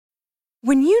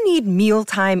When you need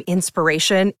mealtime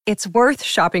inspiration, it's worth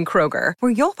shopping Kroger,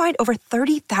 where you'll find over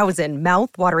 30,000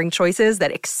 mouth-watering choices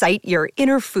that excite your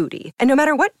inner foodie. And no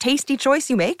matter what tasty choice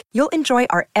you make, you'll enjoy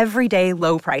our everyday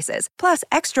low prices, plus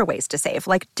extra ways to save,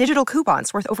 like digital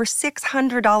coupons worth over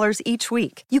 $600 each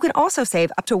week. You can also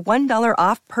save up to $1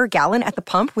 off per gallon at the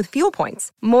pump with fuel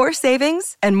points. More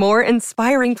savings and more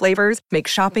inspiring flavors make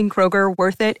shopping Kroger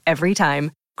worth it every time.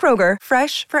 Kroger,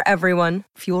 fresh for everyone.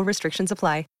 Fuel restrictions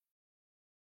apply.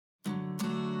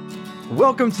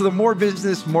 Welcome to the More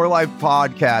Business, More Life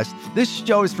podcast. This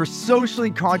show is for socially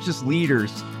conscious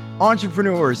leaders,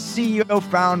 entrepreneurs, CEO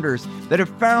founders that have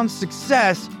found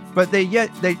success, but they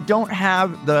don't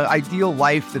have the ideal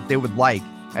life that they would like.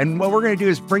 And what we're going to do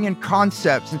is bring in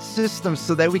concepts and systems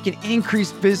so that we can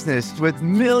increase business with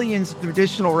millions of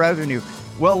additional revenue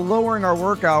while lowering our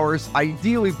work hours,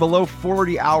 ideally below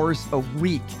 40 hours a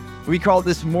week. We call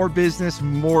this More Business,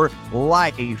 More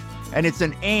Life. And it's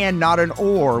an and, not an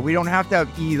or. We don't have to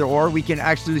have either or. We can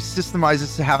actually systemize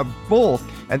this to have both.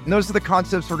 And those are the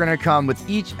concepts we're going to come with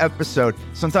each episode.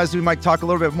 Sometimes we might talk a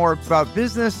little bit more about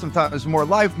business, sometimes more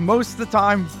life, most of the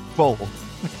time, both.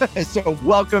 So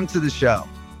welcome to the show.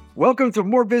 Welcome to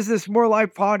More Business, More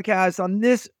Life podcast. On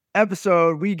this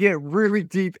episode, we get really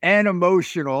deep and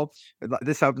emotional.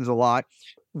 This happens a lot.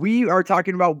 We are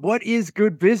talking about what is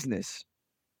good business.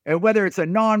 And whether it's a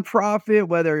nonprofit,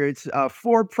 whether it's a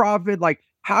for-profit, like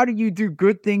how do you do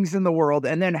good things in the world?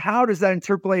 And then how does that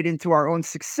interpolate into our own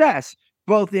success,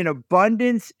 both in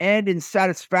abundance and in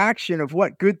satisfaction of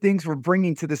what good things we're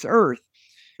bringing to this earth?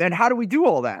 And how do we do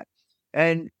all that?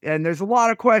 And there's a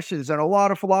lot of questions and a lot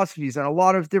of philosophies and a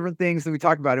lot of different things that we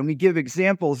talk about. And we give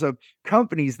examples of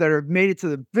companies that have made it to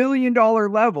the billion-dollar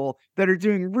level that are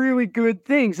doing really good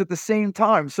things at the same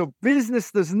time. So business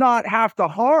does not have to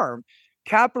harm.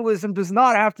 Capitalism does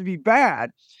not have to be bad.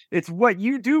 It's what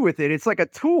you do with it. It's like a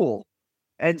tool.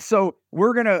 And so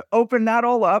we're going to open that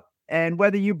all up. And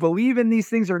whether you believe in these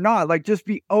things or not, like just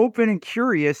be open and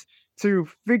curious to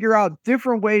figure out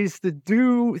different ways to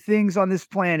do things on this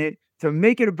planet to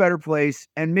make it a better place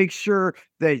and make sure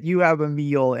that you have a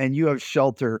meal and you have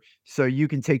shelter so you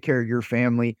can take care of your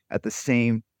family at the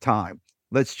same time.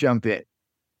 Let's jump in.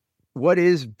 What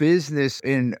is business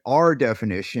in our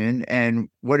definition and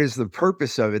what is the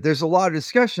purpose of it? There's a lot of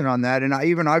discussion on that. And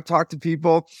I've talked to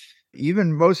people,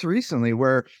 even most recently,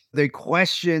 where they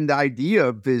question the idea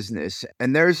of business.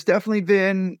 And there's definitely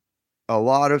been a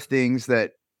lot of things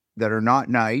that are not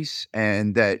nice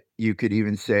and that you could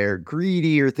even say are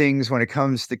greedy or things when it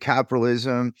comes to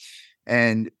capitalism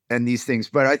and these things.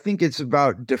 But I think it's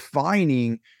about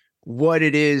defining what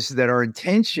it is that our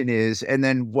intention is, and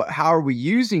then how are we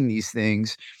using these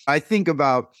things. I think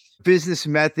about business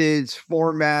methods,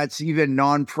 formats, even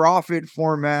nonprofit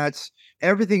formats.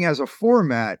 Everything has a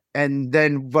format,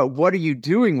 but what are you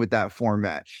doing with that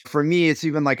format? For me, it's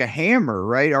even like a hammer,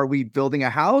 right? Are we building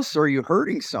a house or are you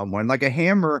hurting someone? Like a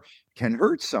hammer can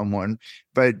hurt someone,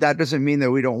 but that doesn't mean that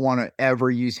we don't want to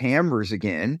ever use hammers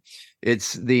again.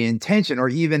 It's the intention, or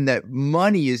even that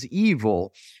money is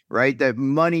evil, right? That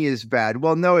money is bad.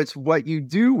 Well, no, it's what you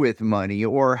do with money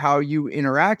or how you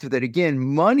interact with it. Again,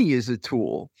 money is a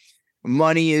tool.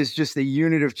 Money is just a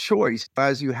unit of choice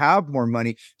as you have more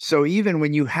money. So even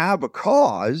when you have a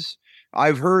cause,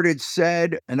 I've heard it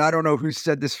said, and I don't know who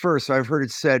said this first, so I've heard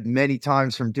it said many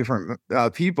times from different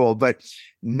people, but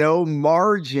no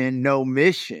margin, no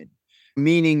mission,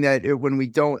 meaning that when we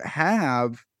don't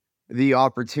have the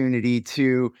opportunity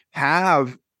to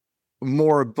have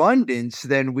more abundance,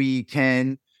 then we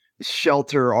can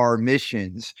shelter our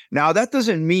missions. Now, that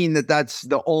doesn't mean that that's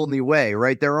the only way,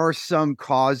 right? There are some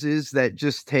causes that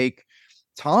just take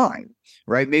time,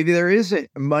 right? Maybe there isn't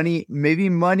money. Maybe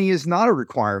money is not a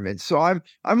requirement. So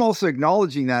I'm also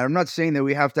acknowledging that. I'm not saying that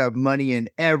we have to have money in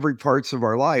every parts of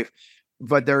our life,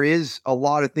 but there is a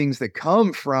lot of things that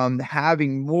come from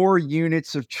having more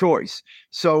units of choice.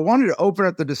 So I wanted to open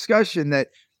up the discussion that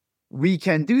we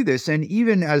can do this. And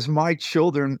even as my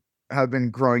children have been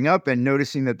growing up and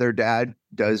noticing that their dad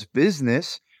does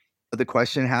business, the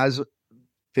question has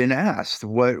been asked,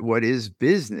 what is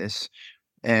business?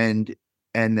 And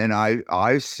then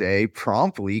I say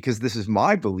promptly, because this is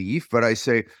my belief, but I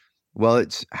say, well,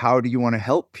 it's how do you want to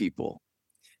help people?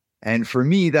 And for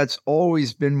me, that's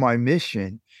always been my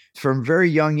mission. From very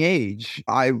young age,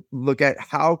 I look at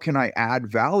how can I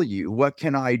add value? What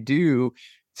can I do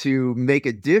to make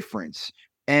a difference?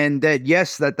 and that,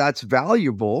 yes, that's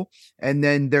valuable. And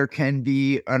then there can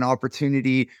be an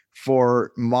opportunity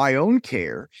for my own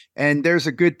care. And there's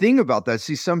a good thing about that.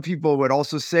 See, some people would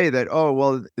also say that, oh,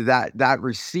 well, that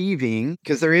receiving,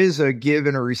 because there is a give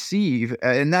and a receive.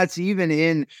 And that's even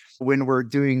in when we're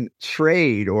doing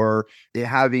trade or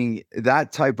having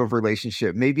that type of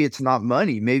relationship. Maybe it's not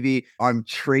money. Maybe I'm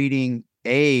trading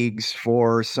eggs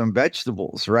for some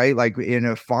vegetables, right? Like in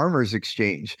a farmer's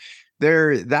exchange.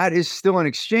 That is still an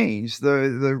exchange.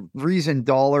 The reason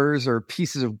dollars or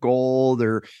pieces of gold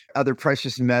or other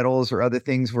precious metals or other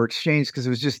things were exchanged because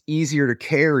it was just easier to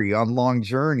carry on long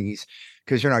journeys,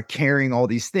 because you're not carrying all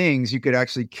these things. You could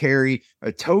actually carry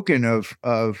a token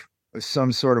of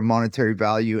some sort of monetary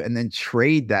value and then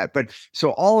trade that. But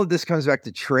so all of this comes back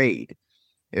to trade.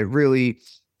 It really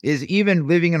is. Even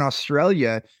living in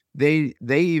Australia, they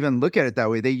even look at it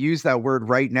that way. They use that word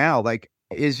right now, like,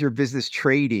 is your business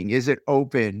trading? Is it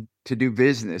open to do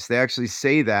business? They actually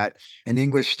say that in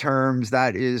English terms.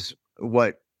 That is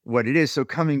what it is. So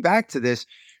coming back to this,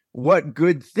 what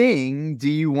good thing do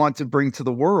you want to bring to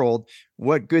the world?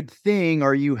 What good thing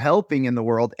are you helping in the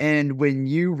world? And when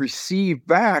you receive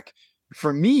back,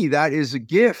 for me, that is a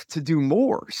gift to do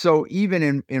more. So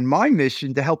even in my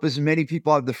mission to help as many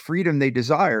people have the freedom they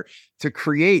desire, to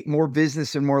create more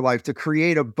business and more life, to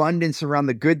create abundance around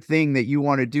the good thing that you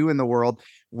want to do in the world,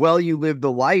 while you live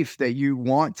the life that you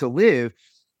want to live,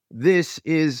 this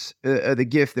is the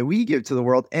gift that we give to the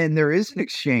world. And there is an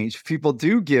exchange. People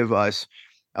do give us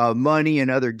money and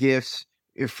other gifts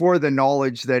for the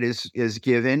knowledge that is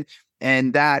given.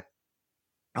 And that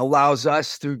allows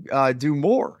us to do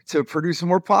more, to produce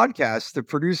more podcasts, to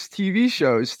produce TV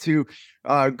shows, to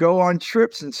go on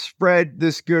trips and spread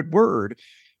this good word.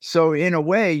 So in a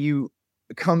way, you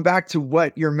come back to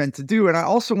what you're meant to do. And I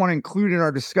also want to include in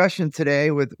our discussion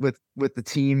today with the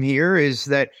team here is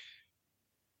that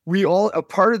a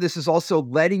part of this is also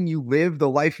letting you live the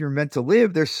life you're meant to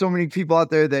live. There's so many people out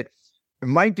there that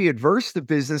might be adverse to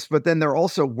business, but then they're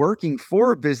also working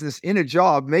for a business in a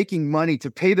job, making money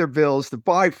to pay their bills, to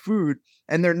buy food,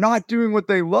 and they're not doing what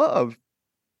they love.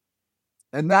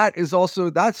 And that's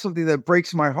something that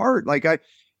breaks my heart. Like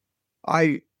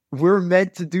we're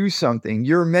meant to do something.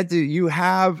 You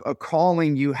have a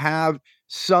calling, you have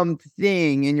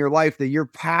something in your life that you're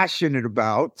passionate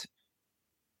about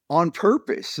on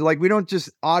purpose. Like, we don't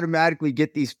just automatically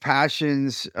get these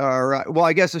passions, well,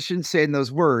 I guess I shouldn't say it in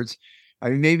those words. I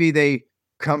mean, maybe they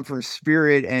come from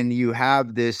spirit and you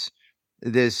have this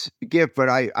gift, but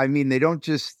I mean,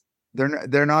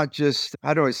 they're not just,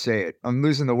 how do I say it? I'm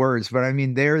losing the words, but I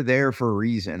mean, they're there for a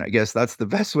reason. I guess that's the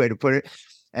best way to put it.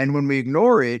 And when we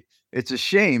ignore it, it's a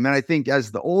shame. And I think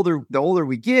as the older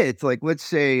we get, like, let's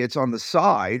say it's on the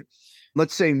side,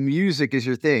 let's say music is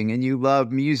your thing and you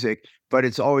love music, but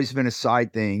it's always been a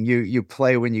side thing. You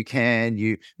play when you can,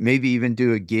 you maybe even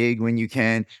do a gig when you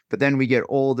can, but then we get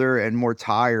older and more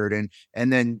tired.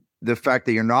 And then the fact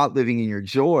that you're not living in your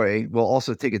joy will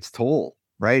also take its toll,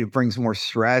 right? It brings more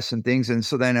stress and things. And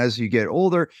so then as you get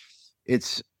older,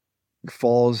 it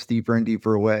falls deeper and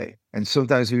deeper away. And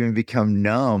sometimes we even become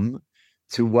numb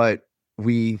to what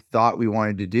we thought we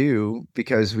wanted to do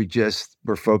because we just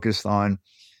were focused on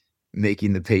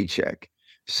making the paycheck.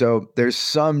 So there's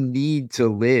some need to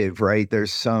live, right?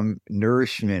 There's some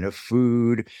nourishment of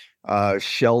food,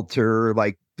 shelter,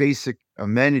 like basic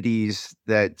amenities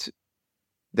that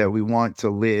we want to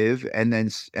live. And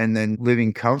then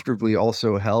living comfortably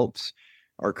also helps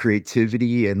our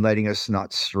creativity and letting us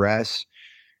not stress.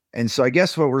 And so I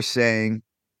guess what we're saying,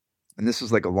 and this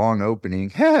was like a long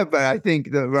opening, but I think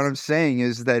what I'm saying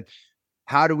is that,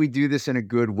 how do we do this in a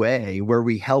good way where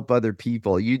we help other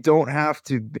people? You don't have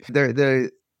to,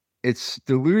 it's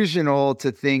delusional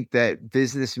to think that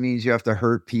business means you have to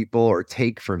hurt people or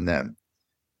take from them.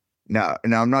 Now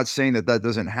I'm not saying that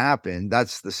doesn't happen.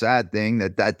 That's the sad thing,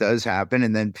 that does happen.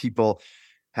 And then people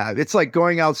it's like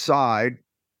going outside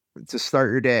to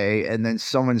start your day and then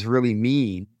someone's really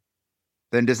mean.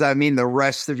 Then does that mean the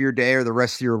rest of your day or the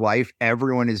rest of your life,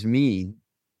 everyone is mean?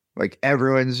 Like,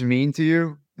 everyone's mean to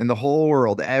you? In the whole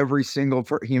world, every single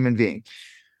human being.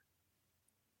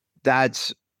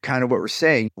 That's kind of what we're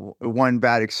saying. One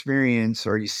bad experience,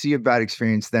 or you see a bad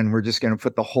experience, then we're just going to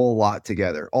put the whole lot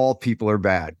together. All people are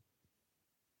bad.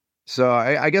 So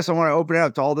I guess I want to open it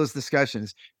up to all those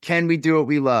discussions. Can we do what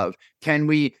we love? Can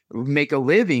we make a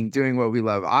living doing what we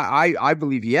love? I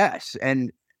believe yes.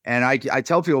 And I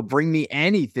tell people, bring me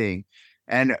anything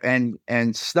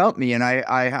and stump me. And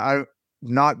I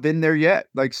not been there yet.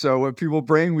 Like, so what people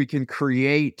bring, we can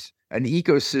create an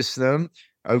ecosystem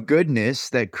of goodness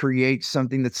that creates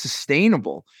something that's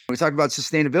sustainable. We talk about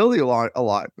sustainability a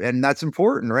lot, and that's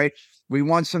important, right? We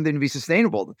want something to be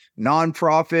sustainable.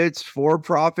 Nonprofits, for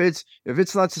profits, if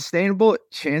it's not sustainable,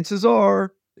 chances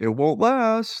are it won't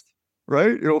last,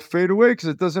 right? It'll fade away because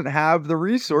it doesn't have the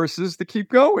resources to keep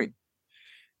going.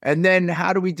 And then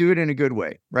how do we do it in a good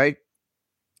way, right?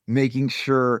 Making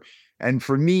sure, and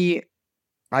for me,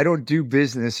 I don't do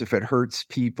business if it hurts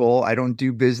people. I don't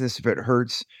do business if it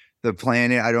hurts the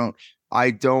planet.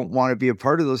 I don't want to be a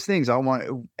part of those things.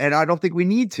 And I don't think we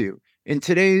need to. In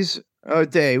today's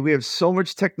day, we have so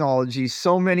much technology,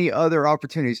 so many other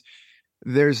opportunities.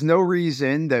 There's no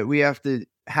reason that we have to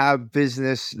have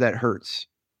business that hurts.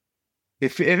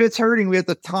 If it's hurting, we have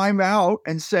to time out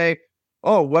and say,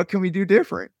 oh, what can we do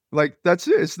different? Like, that's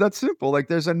it. It's that simple. Like,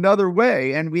 there's another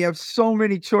way. And we have so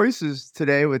many choices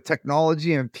today with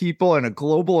technology and people and a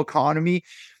global economy.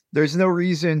 There's no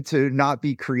reason to not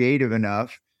be creative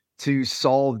enough to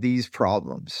solve these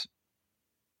problems.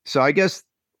 So I guess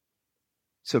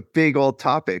it's a big old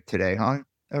topic today, huh,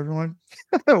 everyone?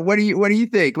 What do you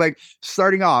think? Like,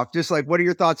 starting off, just like, what are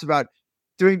your thoughts about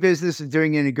doing business and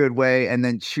doing it in a good way, and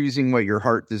then choosing what your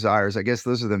heart desires? I guess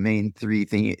those are the main three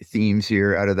themes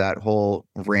here out of that whole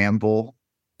ramble.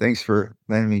 Thanks for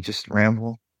letting me just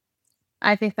ramble.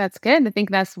 I think that's good. I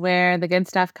think that's where the good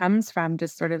stuff comes from.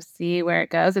 Just sort of see where it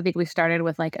goes. I think we started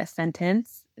with like a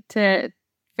sentence to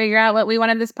figure out what we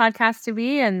wanted this podcast to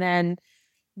be, and then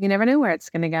you never knew where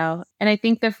it's going to go. And I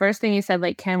think the first thing you said,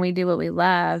 like, can we do what we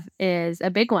love, is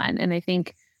a big one. And I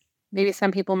think maybe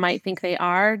some people might think they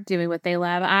are doing what they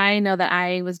love. I know that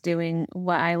I was doing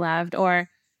what I loved, or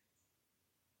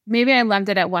maybe I loved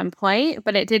it at one point,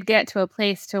 but it did get to a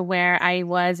place to where I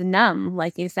was numb.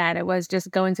 Like you said, it was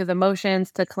just going through the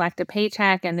motions to collect a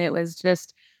paycheck, and it was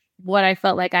just what I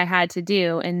felt like I had to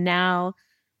do. And now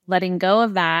letting go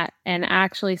of that and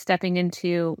actually stepping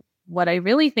into what I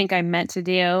really think I'm meant to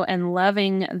do and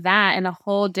loving that in a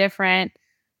whole different,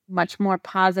 much more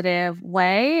positive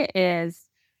way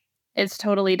it's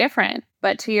totally different.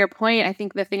 But to your point, I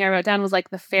think the thing I wrote down was like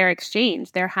the fair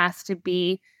exchange. There has to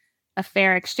be a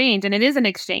fair exchange. And it is an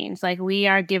exchange. Like, we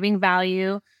are giving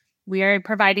value, we are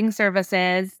providing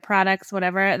services, products,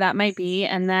 whatever that might be.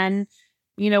 And then,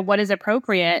 what is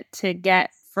appropriate to get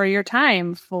for your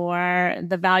time, for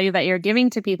the value that you're giving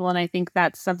to people. And I think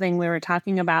that's something we were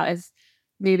talking about, is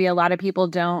maybe a lot of people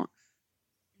don't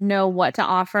know what to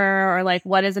offer, or like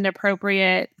what is an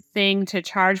appropriate thing to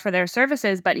charge for their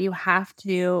services, but it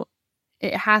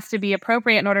has to be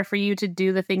appropriate in order for you to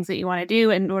do the things that you want to do,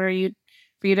 in order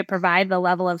for you to provide the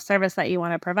level of service that you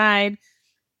want to provide,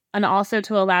 and also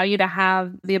to allow you to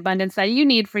have the abundance that you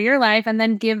need for your life and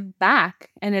then give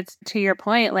back. And it's to your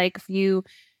point, like, if you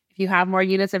have more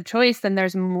units of choice, then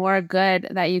there's more good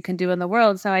that you can do in the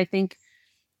world. So I think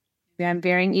I'm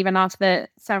veering even off the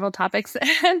several topics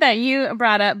that you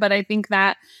brought up, but I think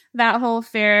that whole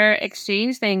fair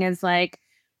exchange thing is like,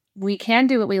 we can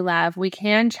do what we love. We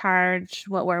can charge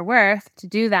what we're worth to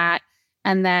do that.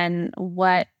 And then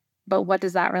what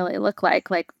does that really look like?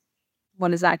 Like,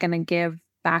 what is that going to give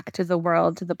back to the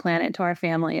world, to the planet, to our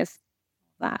families?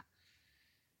 That.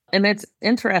 And it's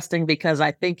interesting because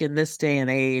I think in this day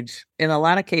and age, in a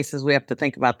lot of cases, we have to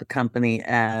think about the company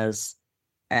as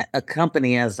a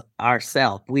company as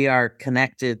ourselves. We are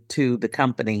connected to the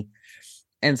company.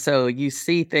 And so you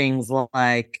see things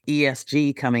like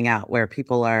ESG coming out, where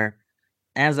people are,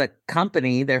 as a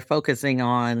company, they're focusing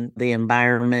on the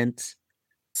environment,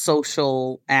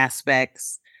 social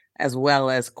aspects, as well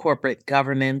as corporate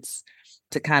governance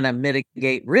to kind of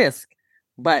mitigate risk.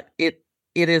 But it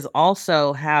is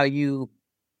also how you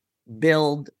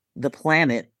build the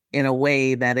planet in a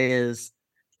way that is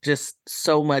just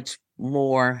so much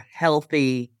more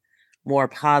healthy, more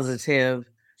positive.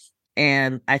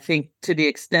 And I think to the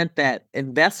extent that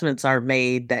investments are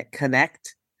made that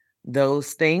connect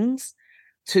those things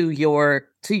to your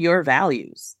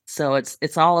values. So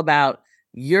it's all about,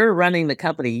 you're running the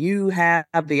company. You have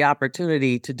the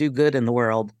opportunity to do good in the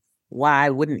world. Why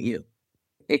wouldn't you?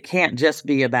 It can't just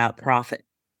be about profit.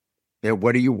 Yeah,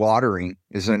 what are you watering?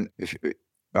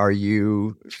 Are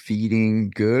you feeding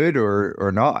good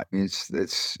or not? I mean,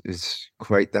 it's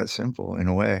quite that simple in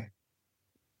a way.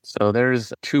 So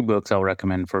there's 2 books I'll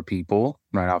recommend for people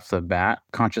right off the bat: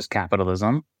 Conscious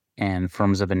Capitalism and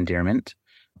Firms of Endearment.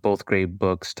 Both great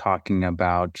books talking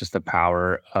about just the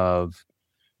power of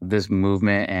this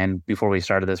movement. And before we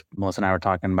started this, Melissa and I were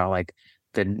talking about like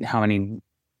how many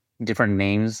different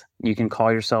names you can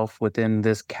call yourself within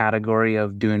this category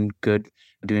of doing good,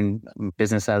 doing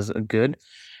business as good.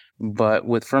 But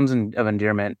with Firms of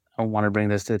Endearment, I want to bring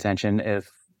this to attention.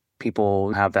 If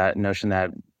people have that notion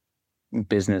that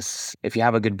business, if you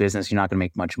have a good business, you're not going to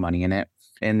make much money in it.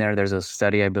 In there's a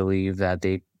study, I believe, that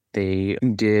they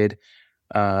did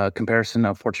a comparison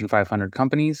of Fortune 500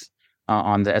 companies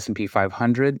on the S&P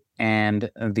 500 and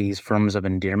these firms of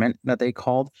endearment that they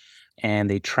called, and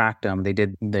they tracked them.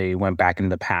 They went back into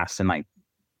the past and like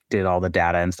did all the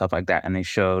data and stuff like that, and they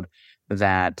showed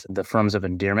that the firms of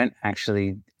endearment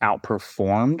actually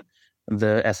outperformed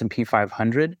the S&P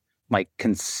 500, like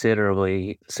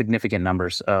considerably, significant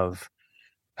numbers of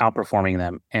outperforming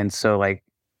them. And so like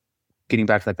getting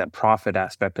back to like that profit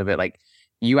aspect of it, like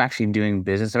you actually doing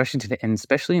business, especially today, and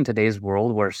especially in today's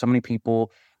world where so many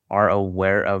people are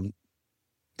aware of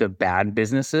the bad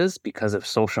businesses because of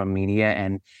social media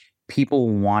and people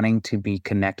wanting to be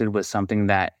connected with something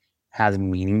that has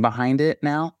meaning behind it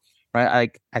now, right?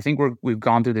 Like I think we've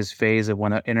gone through this phase of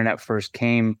when the internet first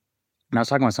came, and I was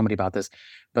talking with somebody about this,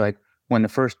 but like when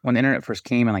the internet first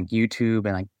came and like YouTube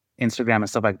and like Instagram and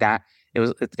stuff like that,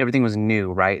 everything was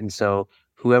new, right? And so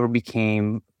whoever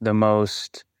became the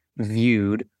most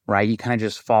viewed, right, you kind of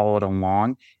just followed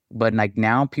along. But like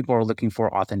now people are looking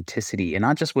for authenticity, and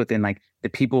not just within like the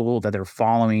people that they're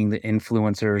following, the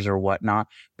influencers or whatnot,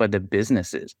 but the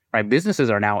businesses, right? Businesses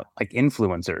are now like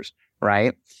influencers,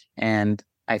 right? And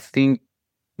I think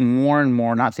I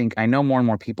know more and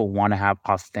more people want to have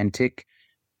authentic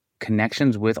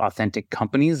connections with authentic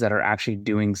companies that are actually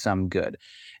doing some good.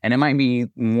 And it might be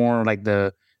more like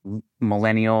the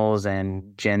millennials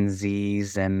and Gen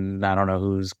Zs, and I don't know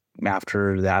who's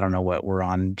after that. I don't know what we're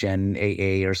on, Gen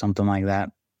AA or something like that.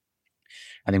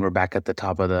 I think we're back at the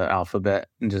top of the alphabet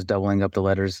and just doubling up the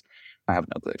letters. I have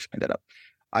no clue. I just made that up.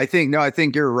 I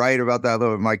think you're right about that,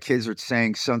 though. My kids were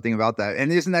saying something about that.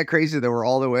 And isn't that crazy that we're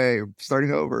all the way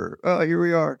starting over? Oh, here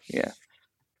we are. Yeah.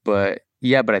 But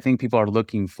I think people are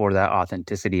looking for that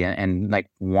authenticity and like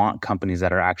want companies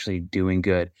that are actually doing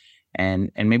good.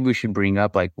 And maybe we should bring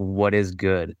up like what is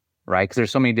good, right? Because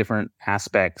there's so many different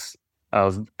aspects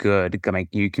of good. Like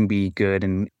you can be good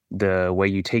in the way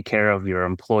you take care of your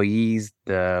employees,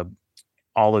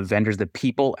 all the vendors, the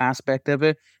people aspect of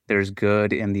it. There's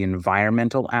good in the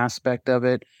environmental aspect of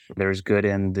it. There's good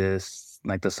in this,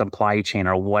 like the supply chain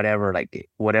or whatever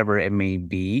it may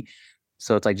be.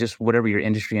 So it's like just whatever your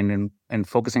industry and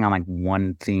focusing on like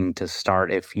one thing to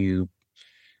start if you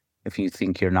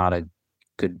think you're not a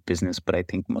good business. But I don't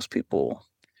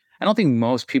think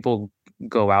most people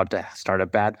go out to start a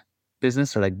bad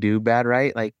business or like do bad,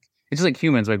 right? Like it's just like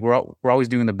humans, like we're always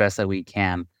doing the best that we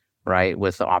can, right?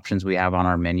 With the options we have on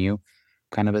our menu,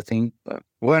 kind of a thing. But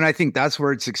and I think that's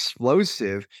where it's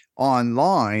explosive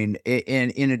online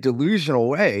in a delusional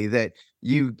way that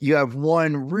you have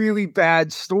one really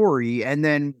bad story and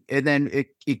then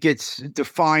it gets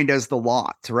defined as the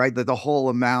lot, right? The whole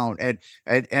amount.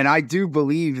 And I do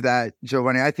believe that,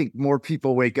 Giovanni, I think more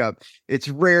people wake up. It's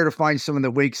rare to find someone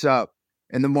that wakes up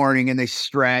in the morning and they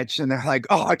stretch and they're like,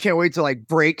 oh, I can't wait to like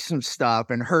break some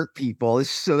stuff and hurt people.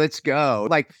 So let's go.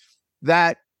 Like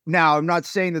that. Now, I'm not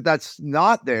saying that that's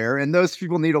not there, and those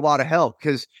people need a lot of help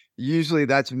because usually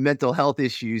that's mental health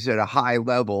issues at a high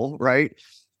level, right?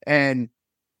 And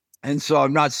so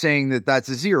I'm not saying that that's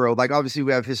a zero. Like obviously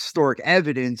we have historic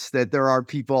evidence that there are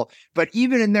people, but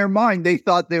even in their mind, they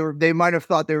might have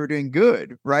thought they were doing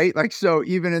good, right? Like, so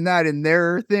even in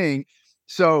their thing.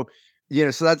 So,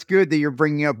 so that's good that you're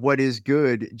bringing up what is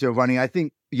good, Giovanni. I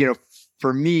think,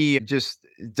 for me, just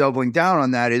doubling down on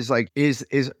that is like, is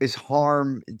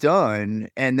harm done?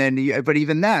 And then, but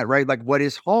even that, right? Like what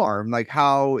is harm? Like,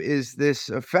 how is this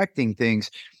affecting things?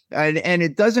 And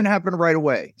it doesn't happen right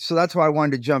away. So that's why I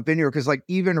wanted to jump in here. Cause like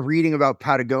even reading about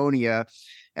Patagonia,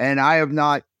 and I have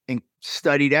not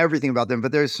studied everything about them,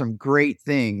 but there's some great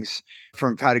things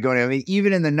from Patagonia. I mean,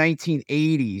 even in the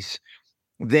 1980s,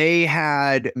 they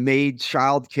had made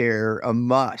childcare a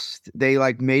must. They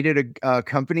like made it a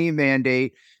company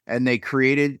mandate, and they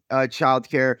created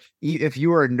childcare. If you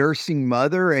were a nursing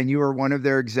mother and you were one of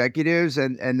their executives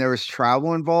and there was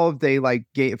travel involved, they like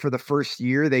for the first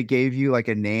year, they gave you like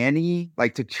a nanny,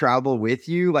 like to travel with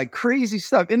you, like crazy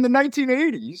stuff in the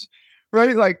 1980s,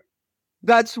 right? Like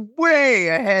that's way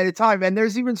ahead of time. And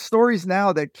there's even stories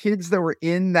now that kids that were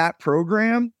in that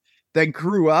program that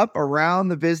grew up around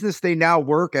the business, they now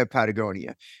work at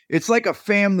Patagonia. It's like a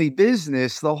family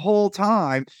business the whole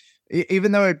time,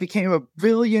 even though it became $1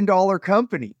 billion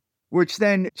company, which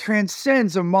then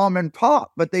transcends a mom and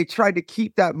pop. But they tried to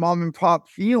keep that mom and pop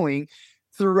feeling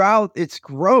throughout its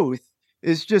growth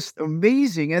is just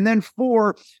amazing. And then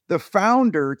for the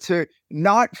founder to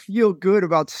not feel good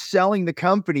about selling the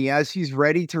company as he's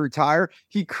ready to retire,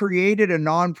 he created a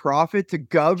nonprofit to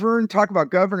govern, talk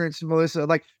about governance, Melissa,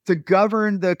 like to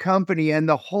govern the company. And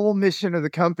the whole mission of the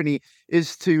company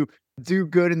is to do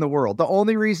good in the world. The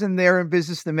only reason they're in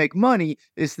business to make money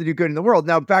is to do good in the world.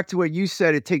 Now, back to what you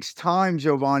said, it takes time,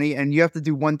 Giovanni, and you have to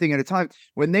do one thing at a time.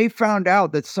 When they found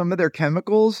out that some of their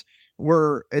chemicals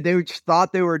they just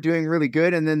thought they were doing really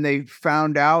good, and then they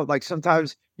found out, like,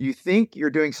 sometimes you think you're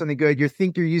doing something good, you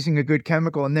think you're using a good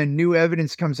chemical, and then new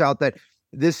evidence comes out that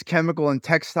this chemical in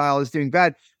textile is doing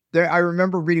bad. I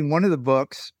remember reading one of the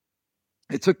books.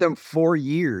 It took them 4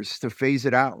 years to phase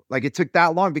it out. Like, it took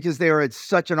that long because they were at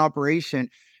such an operation.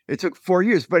 It took 4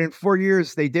 years, but in 4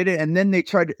 years they did it. And then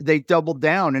they doubled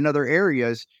down in other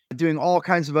areas, doing all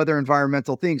kinds of other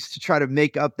environmental things to try to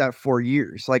make up that 4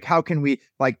 years. Like, how can we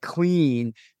like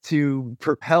clean to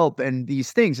help and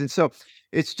these things? And so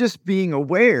it's just being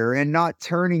aware and not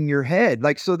turning your head.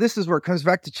 Like, so this is where it comes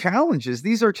back to challenges.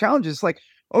 These are challenges. Like,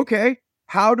 okay,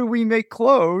 how do we make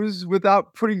clothes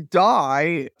without putting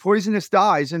poisonous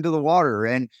dyes into the water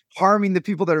and harming the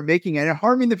people that are making it and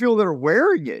harming the people that are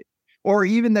wearing it? Or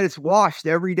even that it's washed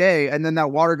every day and then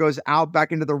that water goes out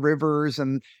back into the rivers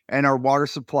and our water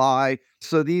supply.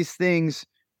 So these things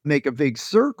make a big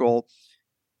circle.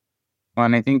 Well,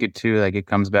 and I think it too, like, it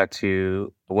comes back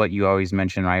to what you always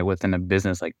mention, right? Within a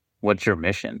business, like, what's your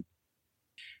mission?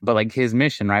 But like his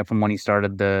mission, right, from when he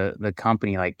started the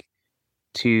company, like,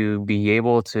 to be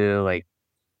able to like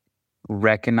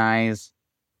recognize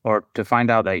or to find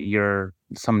out that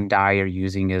some dye you're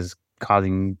using is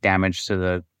causing damage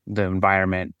to the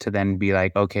environment, to then be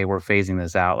like, okay, we're phasing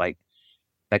this out. Like,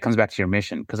 that comes back to your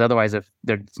mission. Because otherwise, if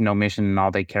there's no mission and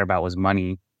all they care about was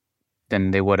money,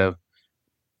 then they would have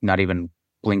not even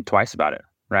blinked twice about it,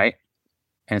 right?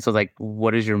 And so, like,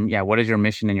 what is your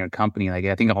mission in your company? Like,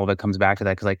 I think all of it comes back to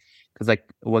that. Because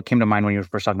what came to mind when you were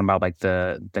first talking about like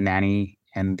the nanny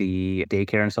and the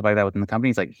daycare and stuff like that within the company,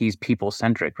 it's like, he's people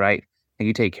centric, right? Like,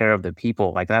 you take care of the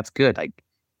people, like, that's good. Like,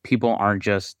 people aren't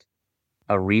just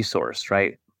a resource,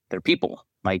 right? They're people.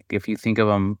 Like, if you think of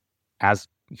them as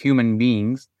human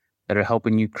beings that are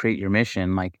helping you create your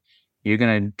mission, like, you're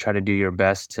going to try to do your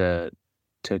best to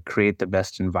create the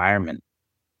best environment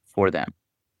for them,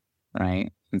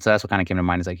 right? And so that's what kind of came to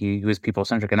mind, is like, he was people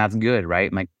centric, and that's good,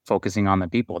 right? Like, focusing on the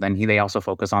people. Then they also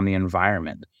focus on the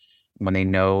environment when they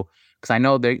know, because I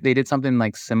know they did something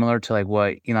like similar to like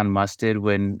what Elon Musk did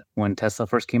when Tesla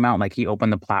first came out. Like, he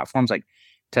opened the platforms. Like,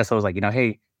 Tesla was like,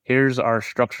 hey, here's our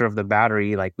structure of the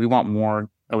battery. Like, we want more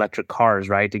electric cars,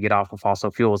 right? To get off of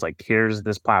fossil fuels. Like, here's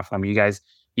this platform. You guys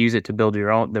use it to build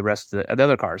the rest of the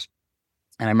other cars.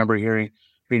 And I remember reading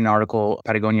an article,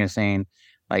 Patagonia, saying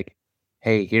like,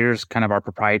 hey, here's kind of our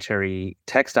proprietary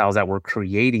textiles that we're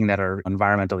creating that are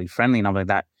environmentally friendly and all like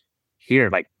that. Here,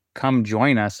 like, come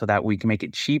join us so that we can make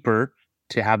it cheaper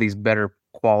to have these better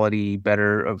quality,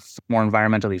 more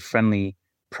environmentally friendly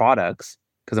products.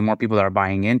 Because the more people that are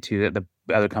buying into it, the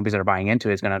other companies that are buying into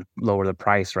it, is going to lower the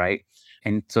price, right?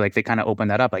 And so like they kind of open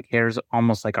that up. Like, here's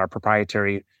almost like our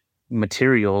proprietary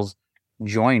materials.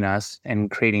 Join us in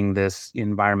creating this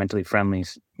environmentally friendly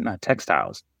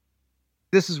textiles.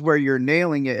 This is where you're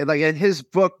nailing it. Like, in his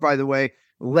book, by the way,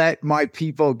 Let My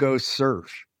People Go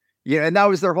Surf. Yeah, and that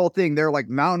was their whole thing. They're like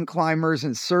mountain climbers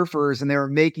and surfers, and they were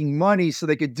making money so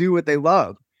they could do what they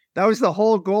love. That was the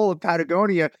whole goal of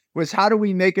Patagonia, was how do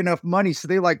we make enough money? So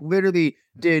they like literally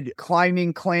did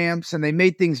climbing clamps, and they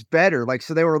made things better. Like,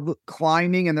 so they were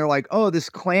climbing and they're like, oh, this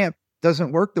clamp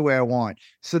doesn't work the way I want.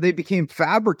 So they became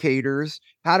fabricators.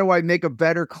 How do I make a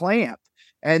better clamp?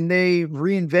 And they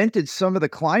reinvented some of the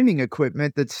climbing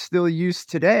equipment that's still used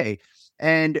today.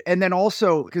 And then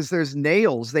also, because there's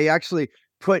nails, they actually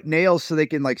put nails so they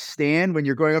can like stand when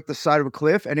you're going up the side of a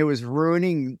cliff, and it was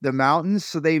ruining the mountains.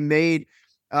 So they made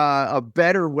a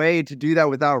better way to do that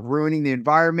without ruining the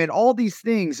environment. All these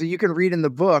things that you can read in the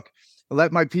book,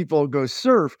 Let My People Go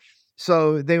Surf.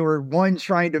 So they were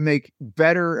trying to make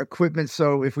better equipment.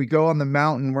 So if we go on the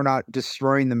mountain, we're not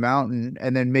destroying the mountain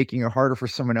and then making it harder for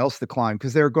someone else to climb,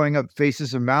 because they were going up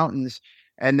faces of mountains.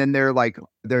 And then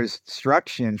there's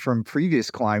destruction from previous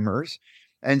climbers.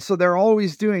 And so they're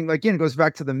always doing, like, again, it goes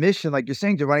back to the mission, like you're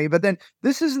saying, Giovanni. But then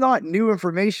this is not new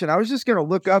information. I was just going to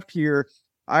look up here.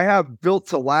 I have Built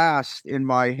to Last in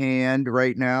my hand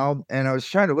right now. And I was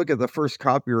trying to look at the first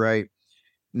copyright.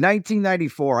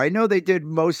 1994. I know they did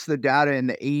most of the data in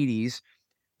the 80s,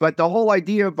 but the whole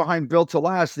idea behind Built to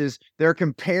Last is they're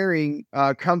comparing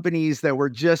companies that were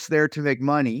just there to make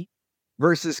money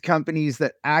versus companies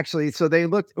that actually, so they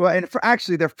looked, well, and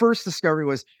actually their first discovery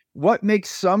was what makes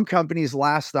some companies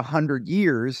last 100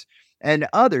 years and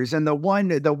others. And the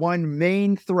one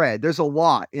main thread, there's a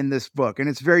lot in this book, and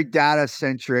it's very data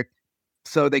centric.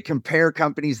 So they compare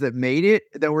companies that made it,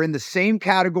 that were in the same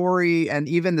category and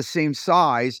even the same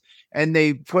size, and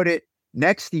they put it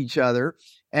next to each other.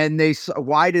 And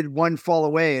why did one fall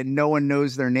away and no one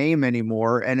knows their name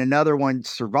anymore, and another one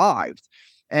survived?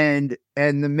 And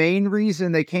the main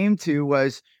reason they came to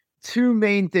was two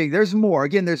main things. There's more.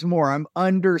 Again, there's more. I'm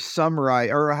under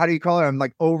summarize, or how do you call it? I'm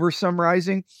like over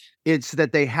summarizing. It's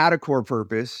that they had a core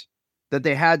purpose, that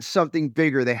they had something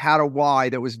bigger. They had a why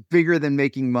that was bigger than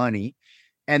making money,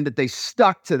 and that they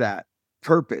stuck to that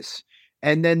purpose.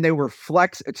 And then they were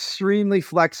extremely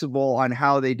flexible on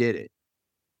how they did it.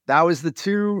 That was the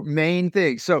two main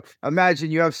things. So imagine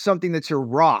you have something that's your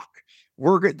rock.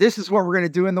 This is what we're going to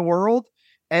do in the world.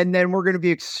 And then we're going to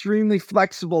be extremely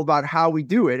flexible about how we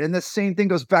do it. And the same thing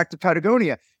goes back to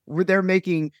Patagonia, where they're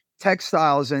making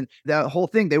textiles and that whole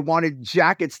thing. They wanted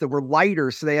jackets that were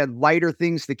lighter, so they had lighter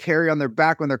things to carry on their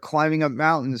back when they're climbing up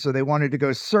mountains. So they wanted to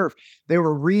go surf. They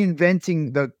were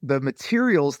reinventing the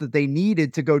materials that they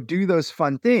needed to go do those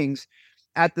fun things.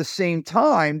 At the same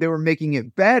time, they were making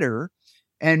it better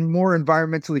and more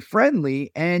environmentally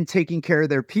friendly and taking care of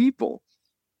their people.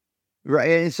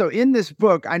 Right. And so in this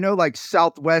book, I know like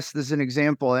Southwest is an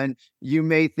example, and you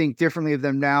may think differently of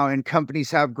them now, and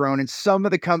companies have grown. And some of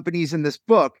the companies in this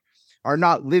book are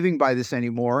not living by this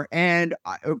anymore. And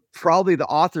probably the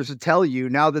authors would tell you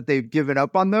now that they've given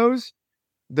up on those,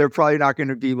 they're probably not going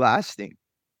to be lasting.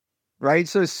 Right.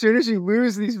 So as soon as you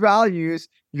lose these values,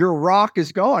 your rock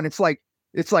is gone. It's like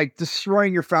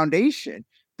destroying your foundation.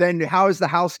 Then how is the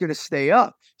house going to stay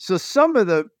up? So some of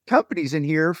the companies in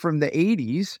here from the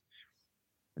 80s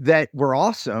that were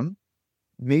awesome,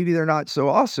 maybe they're not so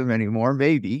awesome anymore.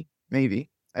 Maybe.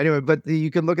 Anyway, but you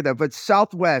can look at that. But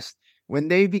Southwest, when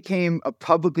they became a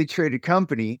publicly traded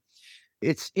company,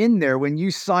 it's in there. When you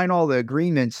sign all the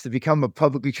agreements to become a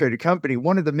publicly traded company,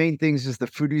 one of the main things is the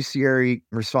fiduciary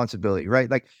responsibility, right?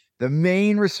 Like the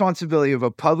main responsibility of a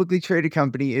publicly traded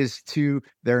company is to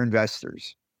their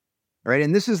investors. Right.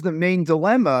 And this is the main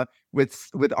dilemma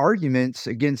with arguments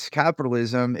against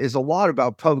capitalism, is a lot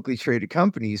about publicly traded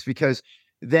companies, because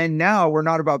then now we're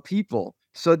not about people.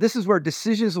 So this is where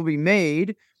decisions will be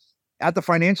made at the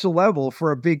financial level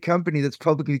for a big company that's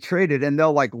publicly traded, and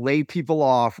they'll like lay people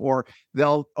off, or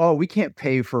we can't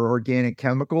pay for organic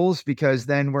chemicals because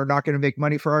then we're not going to make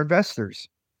money for our investors.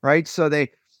 Right. So they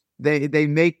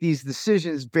make these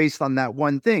decisions based on that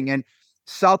one thing. And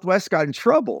Southwest got in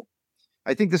trouble.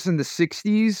 I think this in the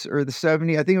 60s or the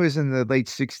 70s. I think it was in the late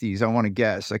 60s. I want to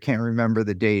guess. I can't remember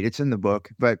the date. It's in the book,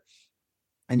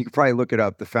 and you could probably look it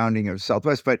up, the founding of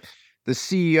Southwest. But the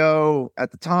CEO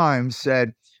at the time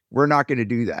said, we're not going to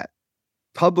do that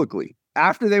publicly.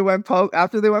 After they went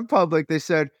public, they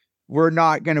said, we're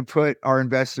not going to put our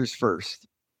investors first.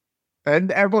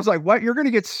 And everyone's like, what? You're going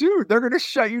to get sued. They're going to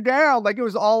shut you down. Like, it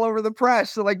was all over the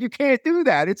press. So like, you can't do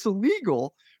that. It's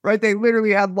illegal, right? They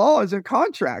literally had laws and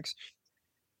contracts.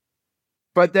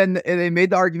 But then they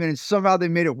made the argument, and somehow they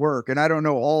made it work. And I don't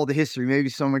know all the history. Maybe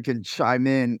someone can chime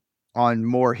in on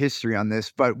more history on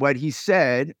this. But what he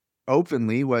said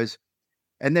openly was,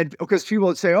 and then because people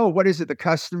would say, oh, what is it? The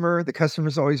customer? The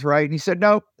customer's always right. And he said,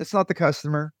 no, it's not the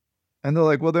customer. And they're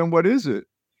like, well, then what is it?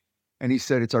 And he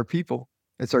said, it's our people.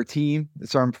 It's our team.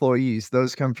 It's our employees.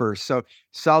 Those come first. So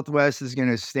Southwest is going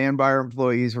to stand by our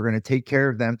employees. We're going to take care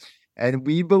of them. And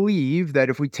we believe that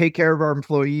if we take care of our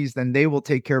employees, then they will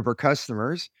take care of our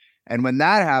customers. And when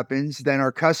that happens, then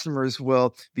our customers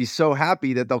will be so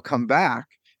happy that they'll come back.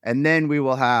 And then we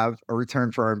will have a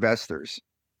return for our investors.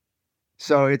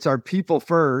 So it's our people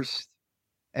first,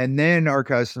 and then our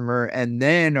customer, and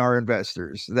then our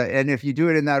investors. And if you do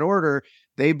it in that order,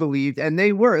 they believed, and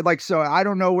they were like, so I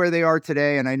don't know where they are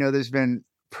today. And I know there's been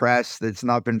press that's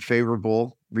not been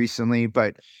favorable recently,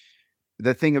 but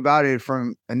the thing about it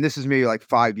and this is maybe like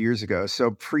 5 years ago,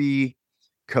 so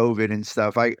pre-COVID and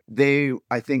stuff, I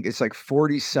think it's like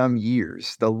 40 some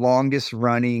years, the longest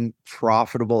running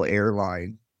profitable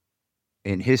airline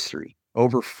in history,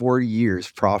 over 40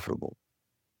 years profitable.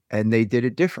 And they did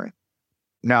it different.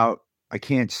 Now, I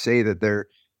can't say that they're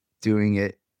doing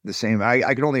it the same.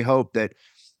 I can only hope that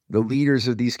the leaders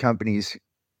of these companies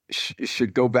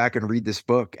should go back and read this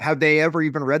book. Have they ever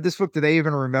even read this book? Do they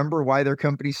even remember why their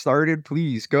company started?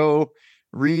 Please go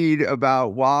read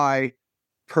about why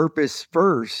purpose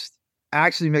first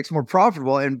actually makes more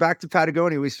profitable. And back to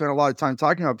Patagonia, we spent a lot of time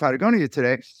talking about Patagonia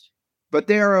today, but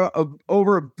they are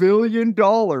over $1 billion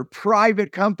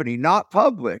private company, not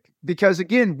public. Because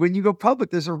again, when you go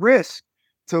public, there's a risk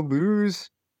to lose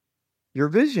your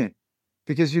vision.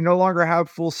 because you no longer have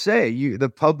full say. The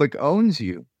public owns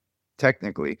you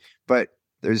technically, but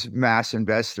there's mass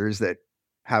investors that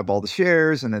have all the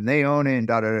shares and then they own it and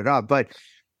da da da da. But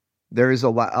there is a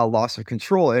loss of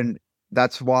control, and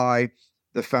that's why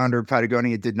the founder of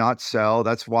Patagonia did not sell.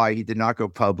 That's why he did not go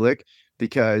public,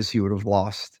 because he would have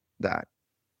lost that.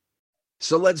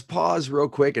 So let's pause real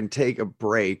quick and take a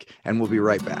break, and we'll be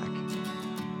right back.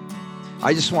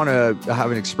 I just want to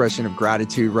have an expression of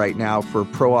gratitude right now for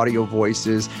Pro Audio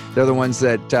Voices. They're the ones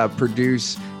that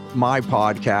produce my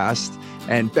podcast,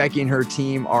 and Becky and her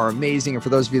team are amazing. And for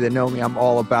those of you that know me, I'm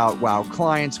all about wow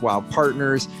clients, wow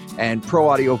partners, and Pro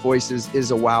Audio Voices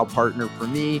is a wow partner for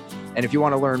me. And if you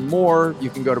want to learn more, you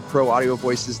can go to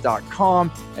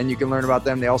proaudiovoices.com and you can learn about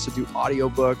them. They also do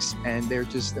audiobooks, and they're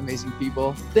just amazing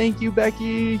people. Thank you,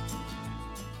 Becky.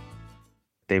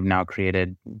 They've now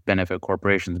created benefit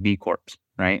corporations, B Corps,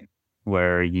 right?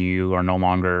 Where you are no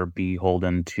longer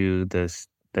beholden to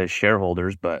the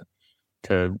shareholders, but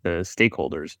to the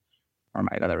stakeholders. Or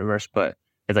I got that reverse, but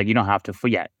it's like you don't have to,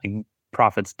 like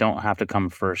profits don't have to come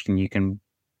first, and you can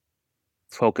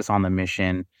focus on the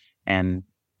mission, and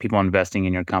people investing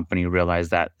in your company realize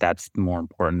that that's more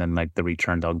important than like the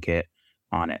return they'll get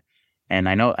on it. And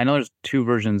I know there's two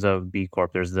versions of B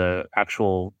Corp. There's the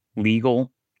actual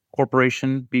legal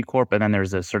corporation B Corp, and then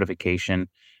there's a certification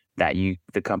that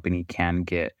the company can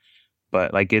get.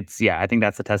 But like I think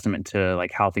that's a testament to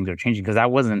like how things are changing, because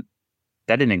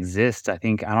that didn't exist. I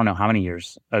think, I don't know how many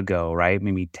years ago, right?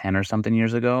 Maybe 10 or something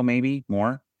years ago, maybe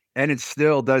more. And it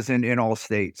still doesn't in all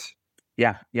states.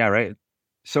 Yeah, right.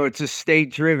 So it's a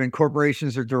state driven.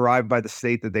 Corporations are derived by the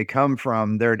state that they come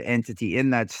from. They're an entity in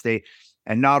that state.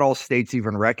 And not all states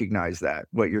even recognize that,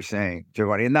 what you're saying,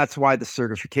 Giovanni. And that's why the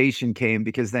certification came,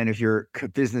 because then if your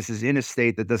business is in a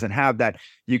state that doesn't have that,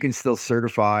 you can still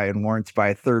certify and warrant by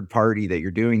a third party that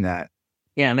you're doing that.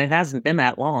 Yeah, and it hasn't been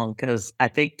that long, because I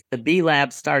think the B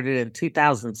Lab started in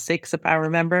 2006, if I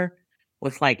remember,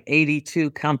 with like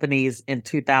 82 companies in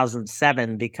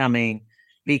 2007 becoming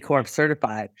B Corp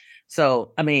certified.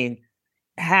 So, I mean,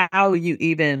 how you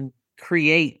even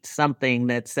create something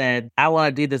that said, I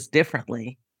want to do this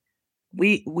differently.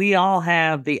 We all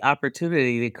have the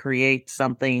opportunity to create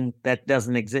something that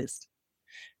doesn't exist.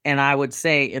 And I would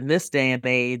say in this day and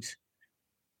age,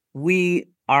 we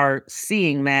are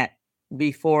seeing that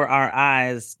before our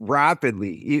eyes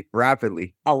rapidly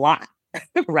a lot.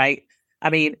 Right? I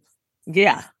mean,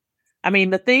 yeah. I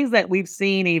mean, the things that we've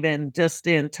seen, even just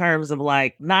in terms of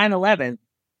like 9/11,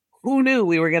 who knew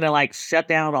we were going to like shut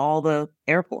down all the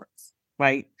airports,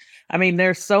 right? I mean,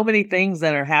 there's so many things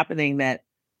that are happening that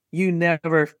you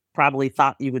never probably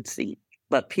thought you would see,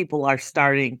 but people are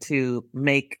starting to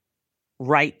make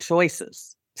right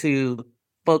choices to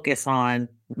focus on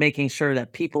making sure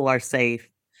that people are safe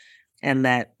and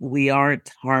that we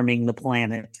aren't harming the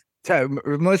planet.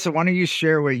 Melissa, why don't you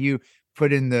share what you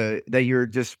put in that you're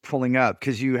just pulling up,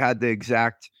 because you had the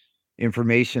exact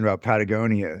information about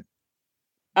Patagonia.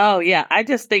 Oh, yeah. I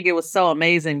just think it was so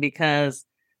amazing, because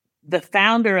the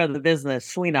founder of the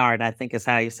business, Chouinard, I think is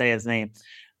how you say his name,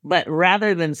 but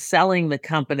rather than selling the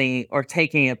company or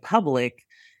taking it public,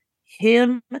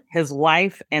 him, his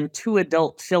wife, and 2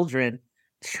 adult children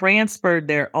transferred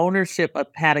their ownership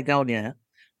of Patagonia,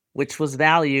 which was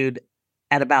valued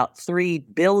at about $3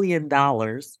 billion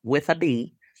with a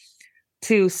B,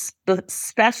 to a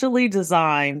specially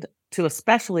designed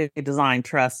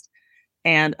trust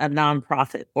and a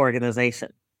nonprofit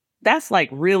organization. That's like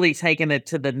really taking it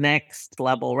to the next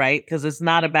level, right? Because it's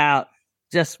not about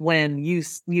just when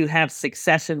you have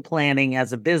succession planning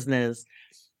as a business,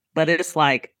 but it's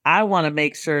like, I want to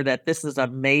make sure that this is a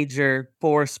major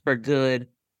force for good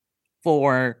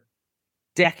for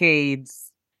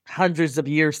decades, hundreds of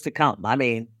years to come. I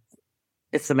mean,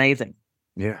 it's amazing.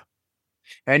 Yeah.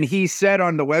 And he said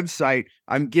on the website,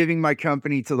 I'm giving my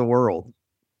company to the world.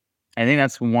 I think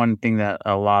that's one thing that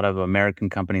a lot of American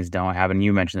companies don't have. And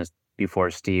you mentioned this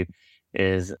before, Steve,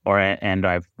 and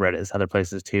I've read it other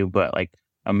places too, but like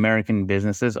American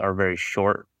businesses are very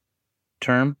short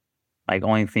term, like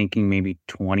only thinking maybe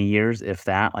 20 years, if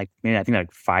that, like maybe I think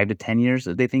like 5 to 10 years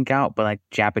that they think out. But like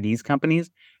Japanese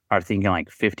companies are thinking like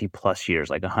 50 plus years,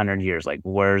 like 100 years, like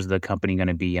where's the company going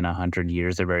to be in 100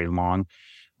 years? They're very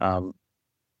long-term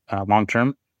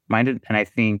minded. And I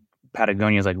think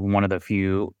Patagonia is like one of the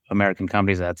few American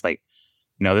companies that's like,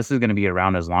 this is going to be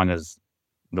around as long as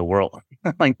the world.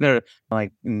 Like they're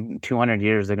like in 200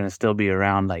 years, they're going to still be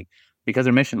around, like, because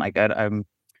their mission, like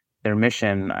their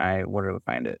mission, where do I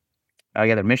find it? Oh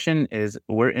yeah, their mission is,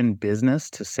 we're in business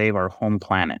to save our home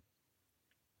planet,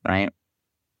 right?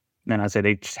 Then I say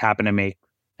they just happen to make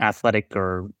athletic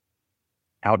or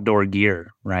outdoor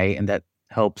gear, right? And that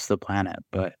helps the planet.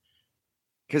 But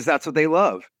because that's what they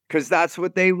love. Because that's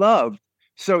what they love.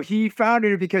 So he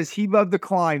founded it because he loved to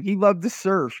climb, he loved to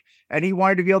surf, and he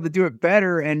wanted to be able to do it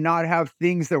better and not have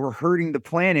things that were hurting the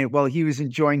planet while he was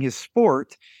enjoying his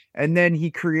sport. And then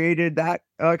he created that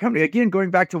company, again,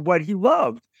 going back to what he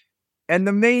loved. And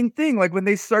the main thing, like when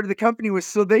they started the company, was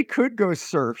so they could go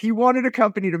surf. He wanted a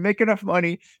company to make enough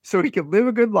money so he could live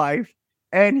a good life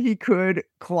and he could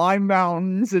climb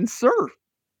mountains and surf.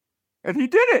 And he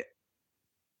did it.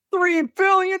 $3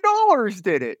 billion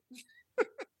did it.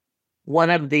 One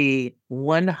of the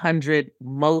 100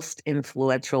 most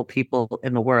influential people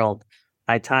in the world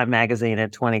by Time Magazine in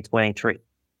 2023.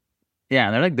 yeah,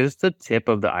 they're like, there's the tip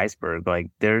of the iceberg. Like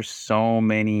there's so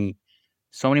many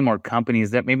more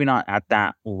companies that maybe not at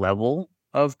that level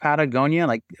of Patagonia.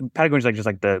 Like Patagonia's like just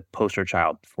like the poster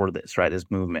child for this, right? This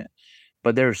movement.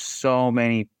 But there's so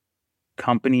many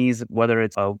companies, whether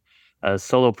it's a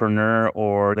solopreneur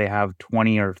or they have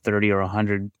 20 or 30 or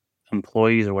 100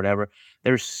 employees or whatever.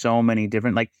 There's so many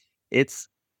different, like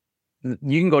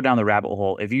you can go down the rabbit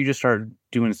hole. If you just start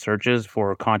doing searches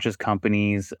for conscious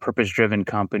companies, purpose-driven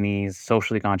companies,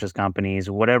 socially conscious companies,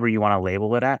 whatever you want to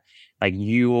label it at, like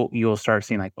you'll start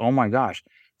seeing like, oh my gosh,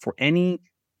 for any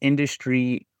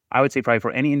industry, I would say probably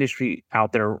for any industry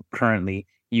out there currently,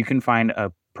 you can find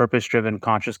a purpose-driven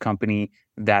conscious company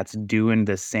that's doing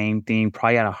the same thing,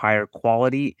 probably at a higher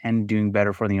quality and doing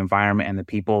better for the environment and the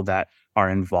people that are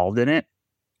involved in it.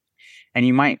 And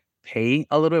you might pay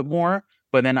a little bit more,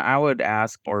 but then I would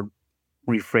ask or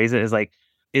rephrase it as like,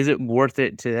 is it worth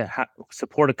it to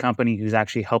support a company who's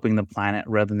actually helping the planet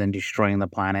rather than destroying the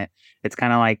planet? It's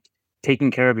kind of like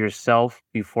taking care of yourself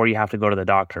before you have to go to the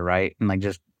doctor, right? And like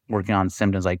just working on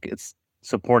symptoms, like it's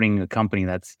supporting a company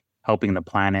that's helping the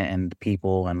planet and the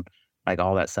people and like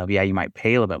all that stuff. Yeah, you might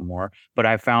pay a little bit more, but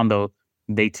I found though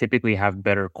they typically have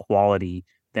better quality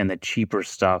than the cheaper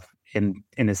stuff in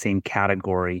the same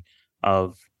category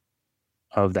of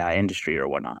that industry or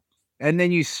whatnot. And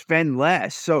then you spend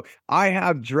less. So I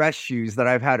have dress shoes that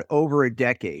I've had over a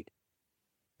decade.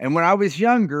 And when I was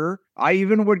younger, I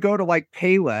even would go to like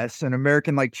Payless, an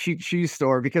American like cheap shoe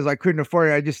store, because I couldn't afford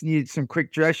it. I just needed some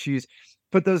quick dress shoes,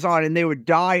 put those on and they would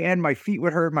die and my feet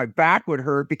would hurt, my back would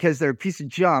hurt because they're a piece of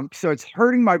junk. So it's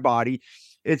hurting my body.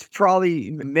 It's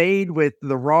probably made with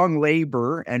the wrong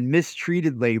labor and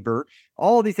mistreated labor.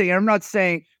 All these things. And I'm not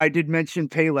saying I did mention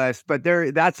Payless, but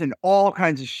that's in all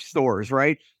kinds of stores,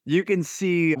 right? You can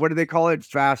see, what do they call it?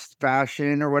 Fast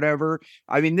fashion or whatever.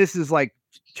 I mean, this is like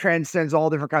transcends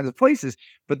all different kinds of places.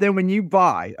 But then when you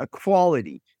buy a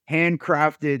quality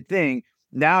handcrafted thing,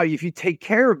 now if you take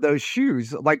care of those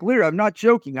shoes, like literally, I'm not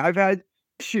joking. I've had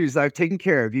shoes I've taken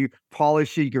care of. You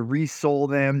polish it, you can resole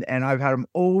them, and I've had them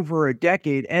over a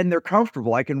decade and they're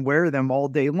comfortable. I can wear them all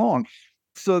day long.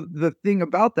 So the thing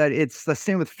about that, it's the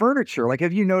same with furniture. Like,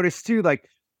 have you noticed too, like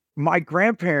my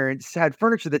grandparents had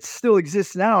furniture that still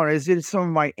exists now, as in some of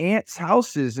my aunt's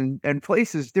houses and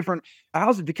places, different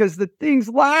houses, because the things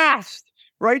last,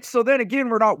 right? So then again,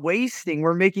 we're not wasting,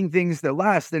 we're making things that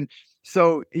last. And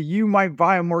so you might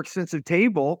buy a more expensive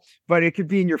table, but it could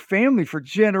be in your family for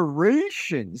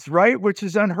generations, right? Which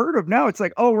is unheard of now. It's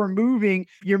like, oh, you're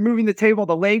moving the table,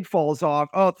 the leg falls off.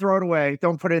 Oh, throw it away.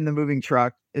 Don't put it in the moving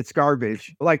truck. It's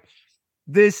garbage. Like,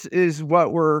 this is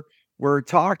what we're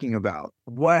talking about.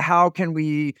 How can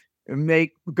we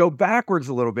go backwards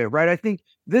a little bit, right? I think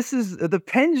this is the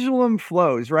pendulum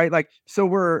flows, right? Like, so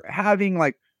we're having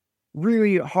like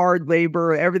really hard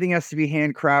labor. Everything has to be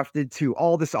handcrafted to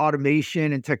all this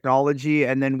automation and technology.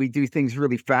 And then we do things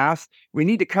really fast. We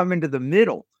need to come into the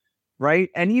middle, right?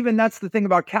 And even that's the thing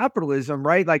about capitalism,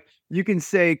 right? Like you can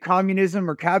say communism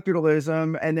or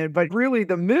capitalism, but really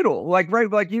the middle, like, right?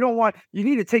 Like you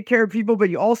need to take care of people, but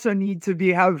you also need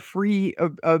to have free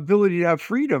ability to have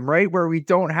freedom, right? Where we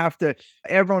don't have to,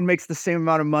 everyone makes the same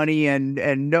amount of money and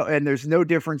there's no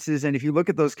differences. And if you look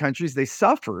at those countries, they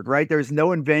suffered, right? There's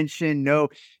no invention, no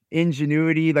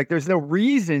ingenuity. Like there's no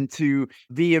reason to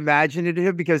be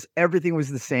imaginative because everything was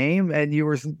the same and you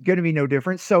were going to be no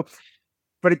different. So,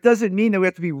 but it doesn't mean that we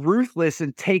have to be ruthless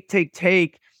and take,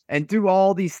 and do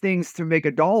all these things to make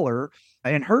a dollar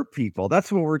and hurt people.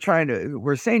 That's what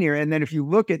we're saying here. And then if you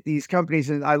look at these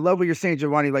companies, and I love what you're saying,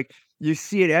 Giovanni, like you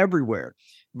see it everywhere,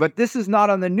 but this is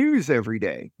not on the news every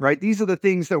day, right? These are the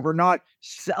things that we're not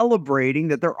celebrating,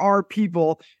 that there are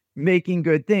people making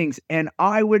good things. And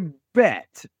I would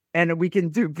bet, and we can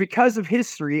do because of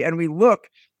history, and we look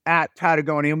at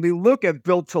Patagonia and we look at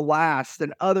Built to Last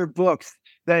and other books,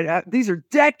 that these are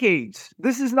decades.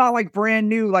 This is not like brand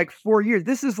new, like 4 years.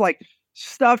 This is like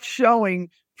stuff showing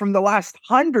from the last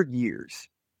 100 years.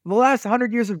 the last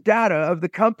 100 years of data of the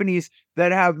companies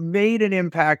that have made an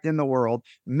impact in the world,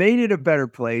 made it a better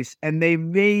place, and they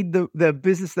made the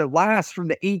business that lasts from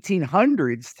the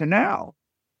 1800s to now.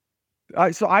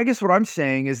 So I guess what I'm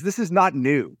saying is this is not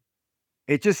new.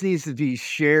 It just needs to be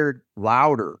shared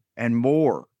louder and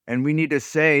more. And we need to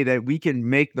say that we can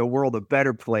make the world a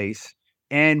better place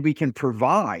and we can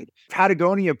provide.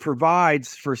 Patagonia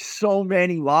provides for so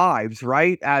many lives,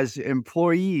 right? As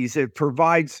employees, it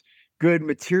provides good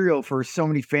material for so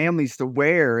many families to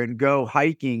wear and go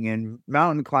hiking and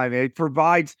mountain climbing. It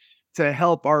provides to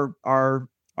help our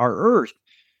earth.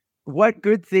 What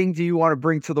good thing do you want to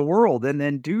bring to the world, and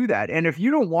then do that? And if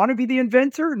you don't want to be the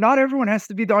inventor, not everyone has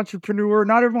to be the entrepreneur,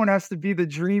 not everyone has to be the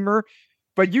dreamer,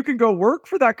 but you can go work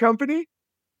for that company.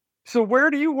 So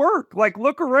where do you work? Like,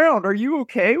 look around. Are you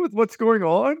okay with what's going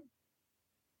on?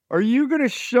 Are you going to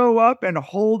show up and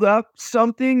hold up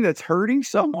something that's hurting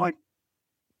someone?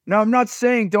 Now, I'm not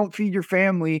saying don't feed your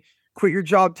family, quit your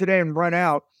job today and run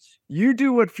out. You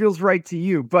do what feels right to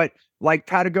you. But like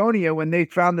Patagonia, when they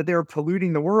found that they were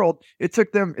polluting the world, it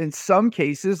took them, in some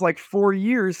cases, like 4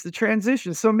 years to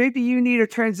transition. So maybe you need a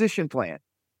transition plan.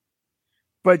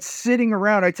 But sitting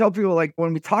around, I tell people, like,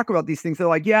 when we talk about these things, they're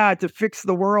like, yeah, to fix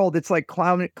the world, it's like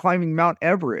climbing Mount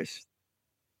Everest.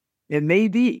 It may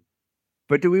be.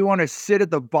 But do we want to sit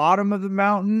at the bottom of the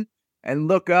mountain and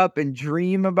look up and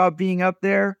dream about being up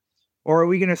there? Or are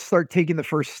we going to start taking the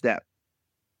first step?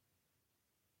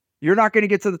 You're not going to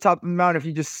get to the top of the mountain if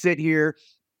you just sit here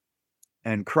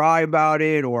and cry about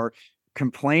it or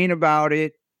complain about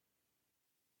it.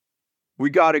 We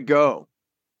got to go.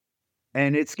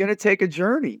 And it's going to take a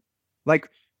journey. Like,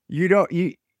 you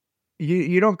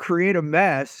don't create a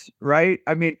mess, right?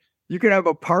 I mean, you can have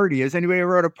a party. Has anybody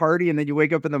ever had a party and then you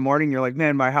wake up in the morning, you're like,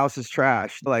 man, my house is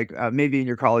trashed, like maybe in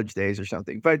your college days or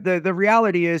something. But the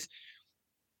reality is,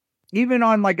 even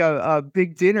on like a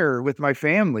big dinner with my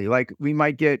family, like you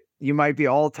might be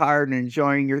all tired and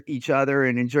enjoying each other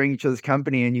and enjoying each other's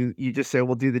company. And you just say,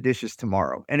 we'll do the dishes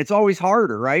tomorrow. And it's always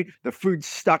harder, right? The food's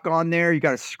stuck on there. You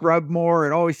got to scrub more.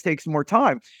 It always takes more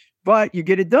time, but you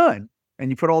get it done and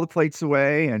you put all the plates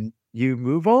away and you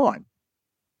move on.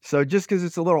 So just because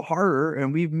it's a little harder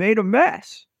and we've made a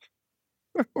mess,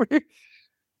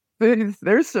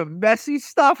 there's some messy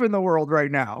stuff in the world right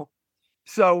now.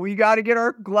 So we got to get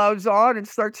our gloves on and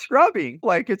start scrubbing.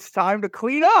 Like, it's time to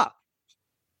clean up.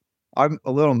 I'm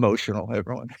a little emotional,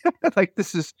 everyone. Like,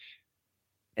 it's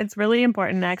really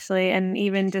important, actually. And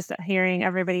even just hearing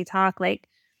everybody talk, like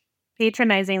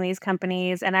patronizing these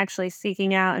companies and actually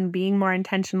seeking out and being more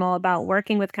intentional about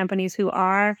working with companies who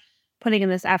are putting in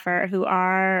this effort, who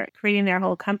are creating their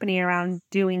whole company around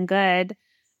doing good,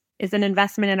 is an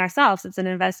investment in ourselves. It's an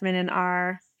investment in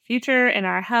our future, in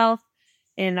our health,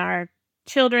 in our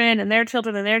children and their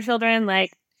children and their children.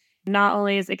 Like, not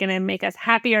only is it going to make us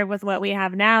happier with what we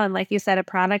have now, and like you said, a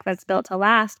product that's built to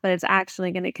last, but it's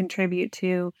actually going to contribute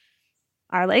to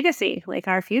our legacy, like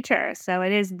our future. So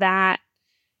it's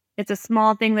a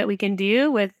small thing that we can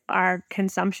do with our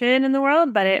consumption in the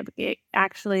world, but it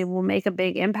actually will make a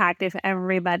big impact if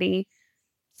everybody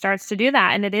starts to do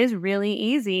that. And it is really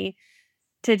easy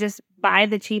to just buy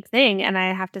the cheap thing. And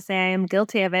I have to say I am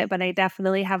guilty of it, but I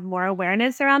definitely have more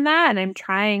awareness around that. And I'm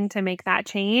trying to make that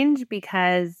change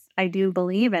because I do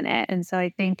believe in it. And so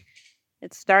I think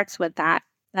it starts with that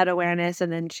awareness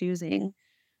and then choosing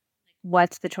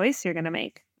what's the choice you're going to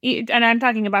make. And I'm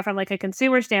talking about from like a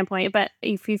consumer standpoint, but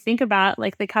if you think about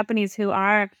like the companies who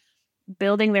are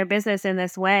building their business in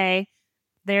this way,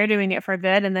 they're doing it for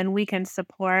good, and then we can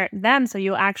support them. So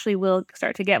you actually will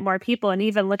start to get more people. And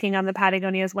even looking on the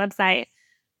Patagonia's website,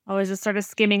 I was just sort of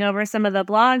skimming over some of the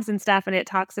blogs and stuff, and it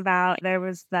talks about, there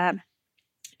was the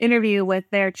interview with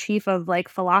their chief of like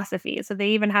philosophy. So they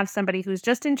even have somebody who's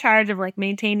just in charge of like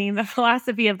maintaining the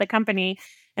philosophy of the company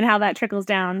and how that trickles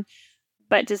down.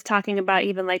 But just talking about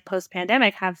even like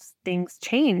post-pandemic, have things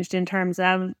changed in terms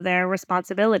of their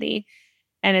responsibility?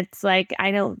 And it's like, I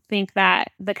don't think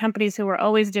that the companies who are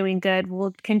always doing good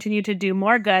will continue to do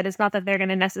more good. It's not that they're going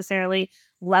to necessarily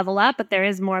level up, but there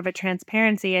is more of a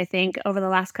transparency, I think, over the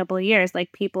last couple of years.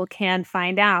 Like, people can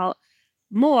find out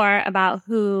more about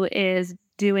who is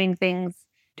doing things,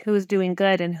 who is doing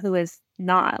good and who is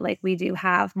not. Like, we do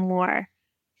have more,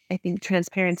 I think,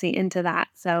 transparency into that.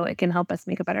 So it can help us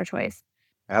make a better choice.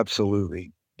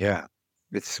 Absolutely. Yeah.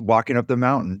 It's walking up the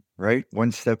mountain, right?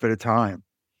 One step at a time.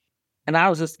 And I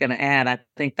was just going to add, I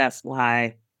think that's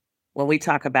why when we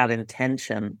talk about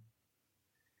intention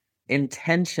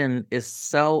is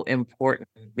so important,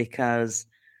 because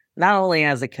not only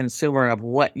as a consumer of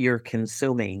what you're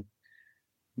consuming,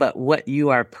 but what you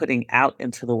are putting out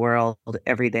into the world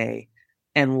every day.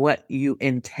 and what you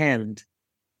intend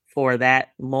for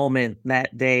that moment,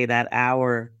 that day, that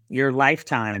hour, your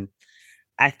lifetime.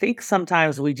 I think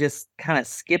sometimes we just kind of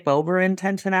skip over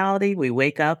intentionality. We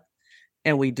wake up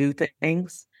and we do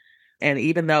things. And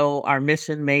even though our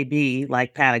mission may be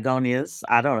like Patagonia's,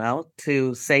 I don't know,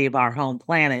 to save our home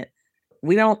planet,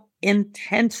 we don't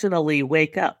intentionally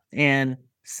wake up and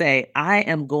say, I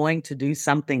am going to do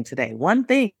something today. One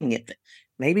thing,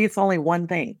 maybe it's only one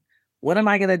thing. What am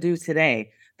I going to do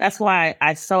today? That's why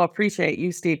I so appreciate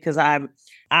you, Steve, because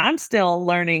I'm still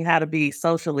learning how to be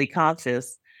socially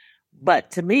conscious.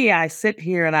 But to me, I sit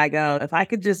here and I go, if I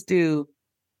could just do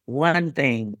one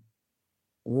thing,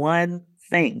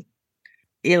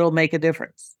 it'll make a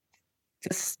difference.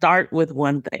 Just start with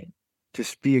one thing.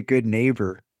 Just be a good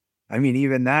neighbor. I mean,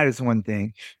 even that is one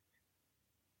thing.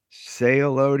 Say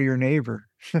hello to your neighbor.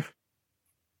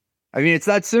 I mean, it's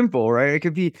that simple, right? It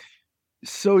could be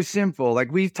so simple.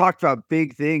 Like we've talked about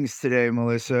big things today,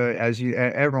 Melissa, as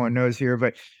everyone knows here,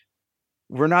 but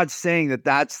we're not saying that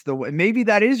that's the way. Maybe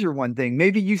that is your one thing.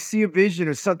 Maybe you see a vision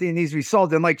of something that needs to be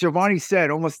solved. And like Giovanni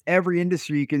said, almost every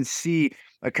industry you can see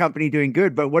a company doing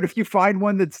good. But what if you find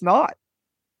one that's not?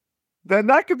 Then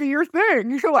that could be your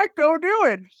thing. You're like, go do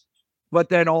it. But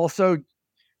then also,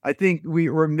 I think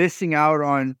we're missing out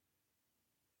on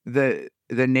the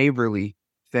neighborly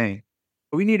thing.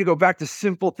 We need to go back to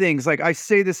simple things. Like I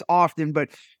say this often,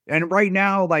 and right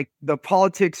now, like the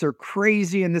politics are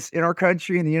crazy in our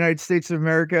country, in the United States of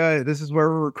America. This is where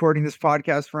we're recording this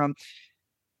podcast from.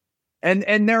 And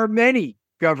there are many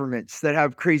governments that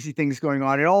have crazy things going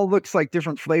on. It all looks like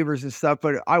different flavors and stuff.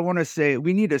 But I want to say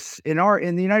we need to,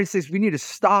 in the United States, we need to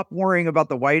stop worrying about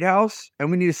the White House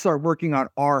and we need to start working on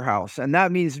our house. And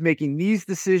that means making these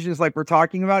decisions like we're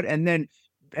talking about, and then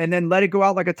let it go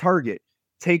out like a target.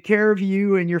 Take care of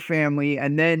you and your family,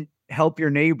 and then help your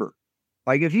neighbor.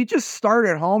 Like if you just start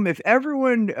at home, if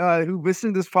everyone who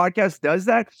listens to this podcast does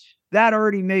that, that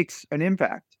already makes an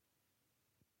impact.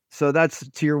 So that's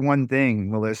to your one thing,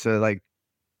 Melissa. Like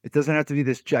it doesn't have to be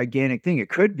this gigantic thing. It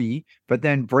could be, but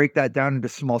then break that down into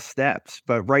small steps.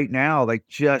 But right now, like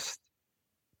just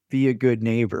be a good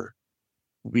neighbor.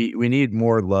 We need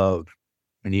more love.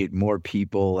 We need more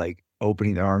people like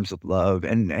opening their arms with love.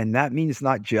 And that means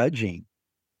not judging.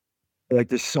 Like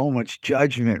there's so much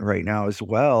judgment right now as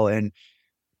well. And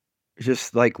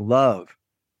just like love,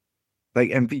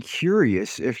 like, and be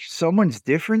curious. If someone's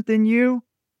different than you,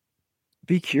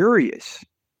 be curious.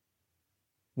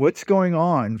 What's going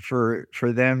on for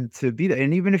them to be that?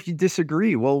 And even if you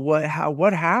disagree, well, what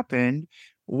happened?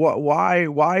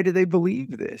 Why do they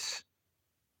believe this?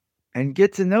 And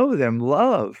get to know them.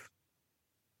 Love.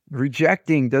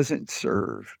 Rejecting doesn't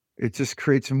serve. It just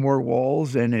creates more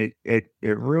walls, and it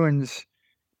ruins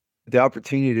the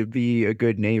opportunity to be a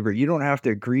good neighbor. You don't have to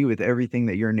agree with everything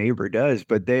that your neighbor does,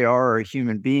 but they are a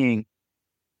human being,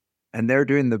 and they're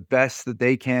doing the best that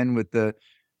they can with the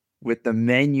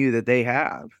menu that they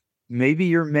have. Maybe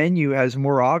your menu has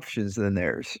more options than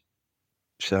theirs.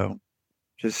 So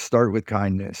just start with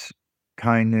kindness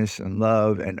and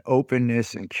love and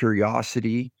openness and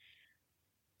curiosity.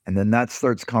 And then that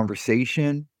starts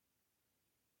conversation.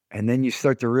 And then you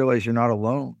start to realize you're not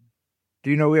alone. Do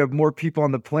you know we have more people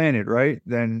on the planet, right?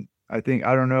 Than I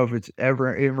don't know if it's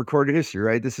ever in recorded history,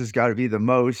 right? This has got to be the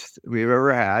most we've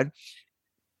ever had.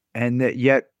 And that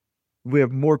yet we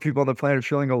have more people on the planet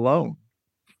feeling alone.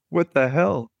 What the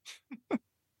hell?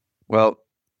 Well,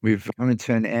 we've come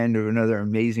to an end of another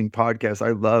amazing podcast.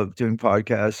 I love doing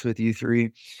podcasts with you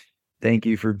three. Thank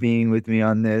you for being with me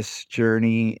on this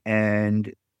journey.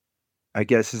 And I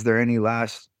guess, is there any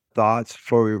last thoughts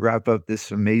before we wrap up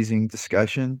this amazing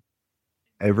discussion?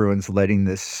 Everyone's letting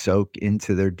this soak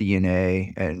into their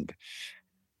DNA. And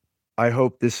I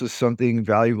hope this was something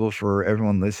valuable for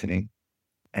everyone listening.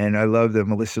 And I love that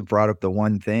Melissa brought up the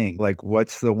one thing. Like,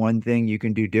 what's the one thing you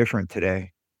can do different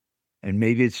today? And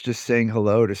maybe it's just saying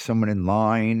hello to someone in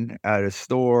line at a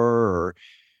store, or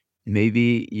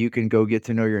maybe you can go get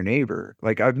to know your neighbor.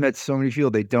 Like I've met so many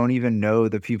people, they don't even know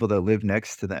the people that live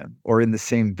next to them or in the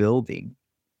same building.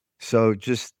 So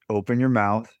just open your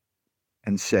mouth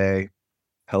and say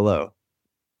hello,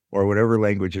 or whatever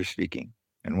language you're speaking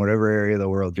in whatever area of the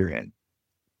world you're in,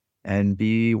 and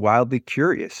be wildly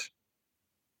curious.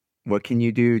 What can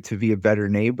you do to be a better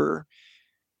neighbor?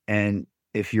 And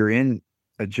if you're in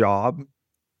a job,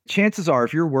 chances are,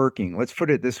 if you're working, let's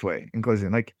put it this way in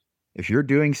closing, like if you're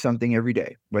doing something every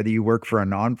day, whether you work for a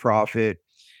nonprofit,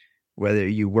 whether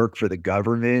you work for the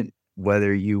government,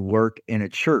 whether you work in a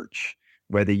church,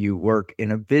 whether you work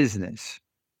in a business,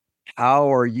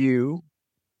 how are you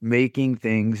making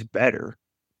things better?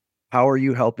 How are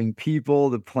you helping people,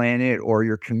 the planet, or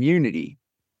your community?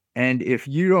 And if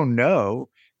you don't know,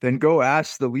 then go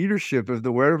ask the leadership of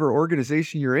the whatever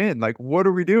organization you're in, like, what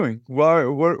are we doing? Why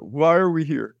are we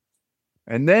here?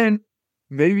 And then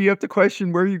maybe you have to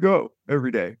question where you go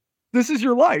every day. This is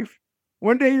your life.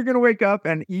 One day you're going to wake up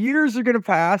and years are going to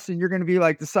pass and you're going to be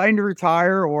like deciding to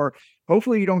retire, or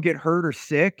hopefully you don't get hurt or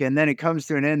sick and then it comes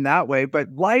to an end that way.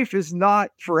 But life is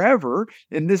not forever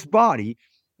in this body.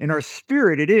 In our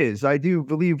spirit, it is. I do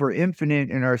believe we're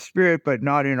infinite in our spirit, but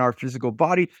not in our physical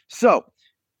body. So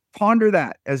ponder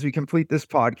that as we complete this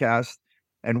podcast.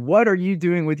 And what are you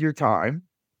doing with your time?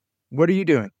 What are you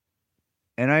doing?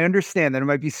 And I understand that it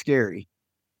might be scary.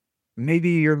 Maybe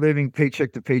you're living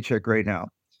paycheck to paycheck right now.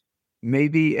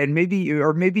 Maybe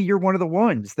you're one of the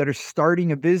ones that are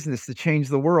starting a business to change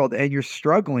the world and you're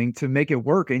struggling to make it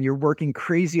work and you're working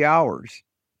crazy hours.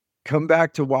 Come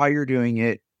back to why you're doing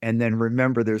it. And then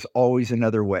remember, there's always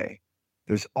another way.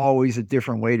 There's always a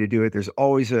different way to do it. There's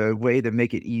always a way to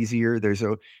make it easier. There's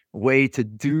a way to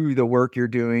do the work you're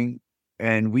doing.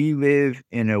 And we live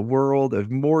in a world of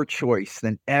more choice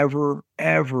than ever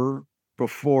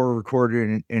before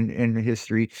recorded in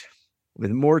history, with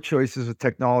more choices with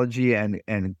technology and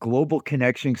global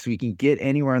connection, so we can get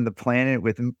anywhere on the planet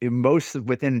within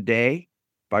a day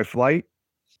by flight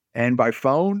and by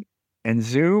phone and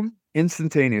Zoom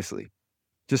instantaneously.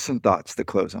 Just some thoughts to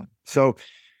close on. So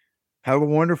have a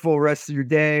wonderful rest of your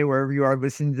day, wherever you are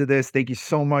listening to this. Thank you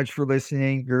so much for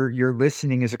listening. Your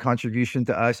listening is a contribution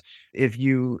to us. If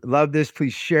you love this,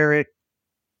 please share it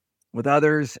with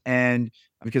others, and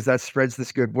because that spreads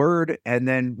this good word. And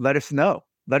then let us know.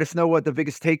 Let us know what the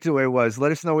biggest takeaway was.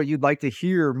 Let us know what you'd like to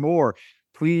hear more.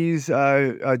 Please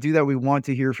do that. We want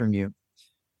to hear from you.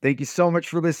 Thank you so much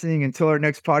for listening. Until our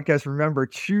next podcast, remember,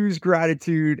 choose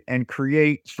gratitude and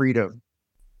create freedom.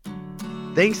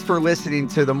 Thanks for listening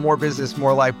to the More Business,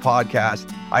 More Life podcast.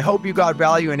 I hope you got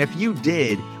value. And if you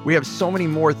did, we have so many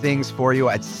more things for you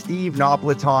at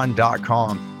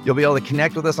stevenapolitan.com. You'll be able to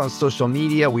connect with us on social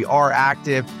media. We are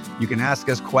active. You can ask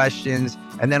us questions.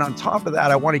 And then on top of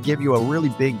that, I want to give you a really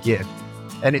big gift.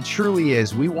 And it truly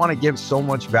is. We want to give so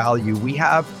much value. We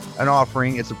have an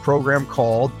offering. It's a program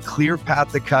called Clear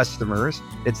Path to Customers.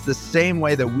 It's the same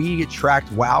way that we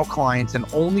attract wow clients and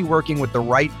only working with the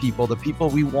right people, the people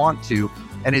we want to.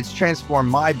 And it's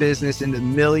transformed my business into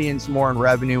millions more in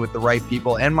revenue with the right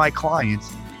people and my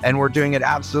clients. And we're doing it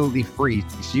absolutely free.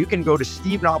 So you can go to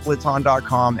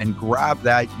stevenapolitan.com and grab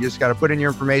that. You just got to put in your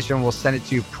information. We'll send it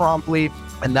to you promptly.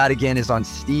 And that again is on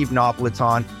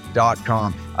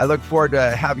stevenapolitan.com. I look forward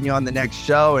to having you on the next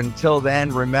show. Until then,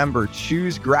 remember,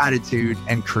 choose gratitude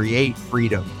and create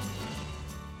freedom.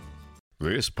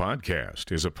 This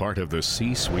podcast is a part of the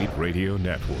C-Suite Radio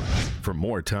Network. For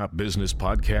more top business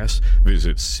podcasts,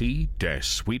 visit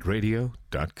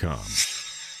c-suiteradio.com.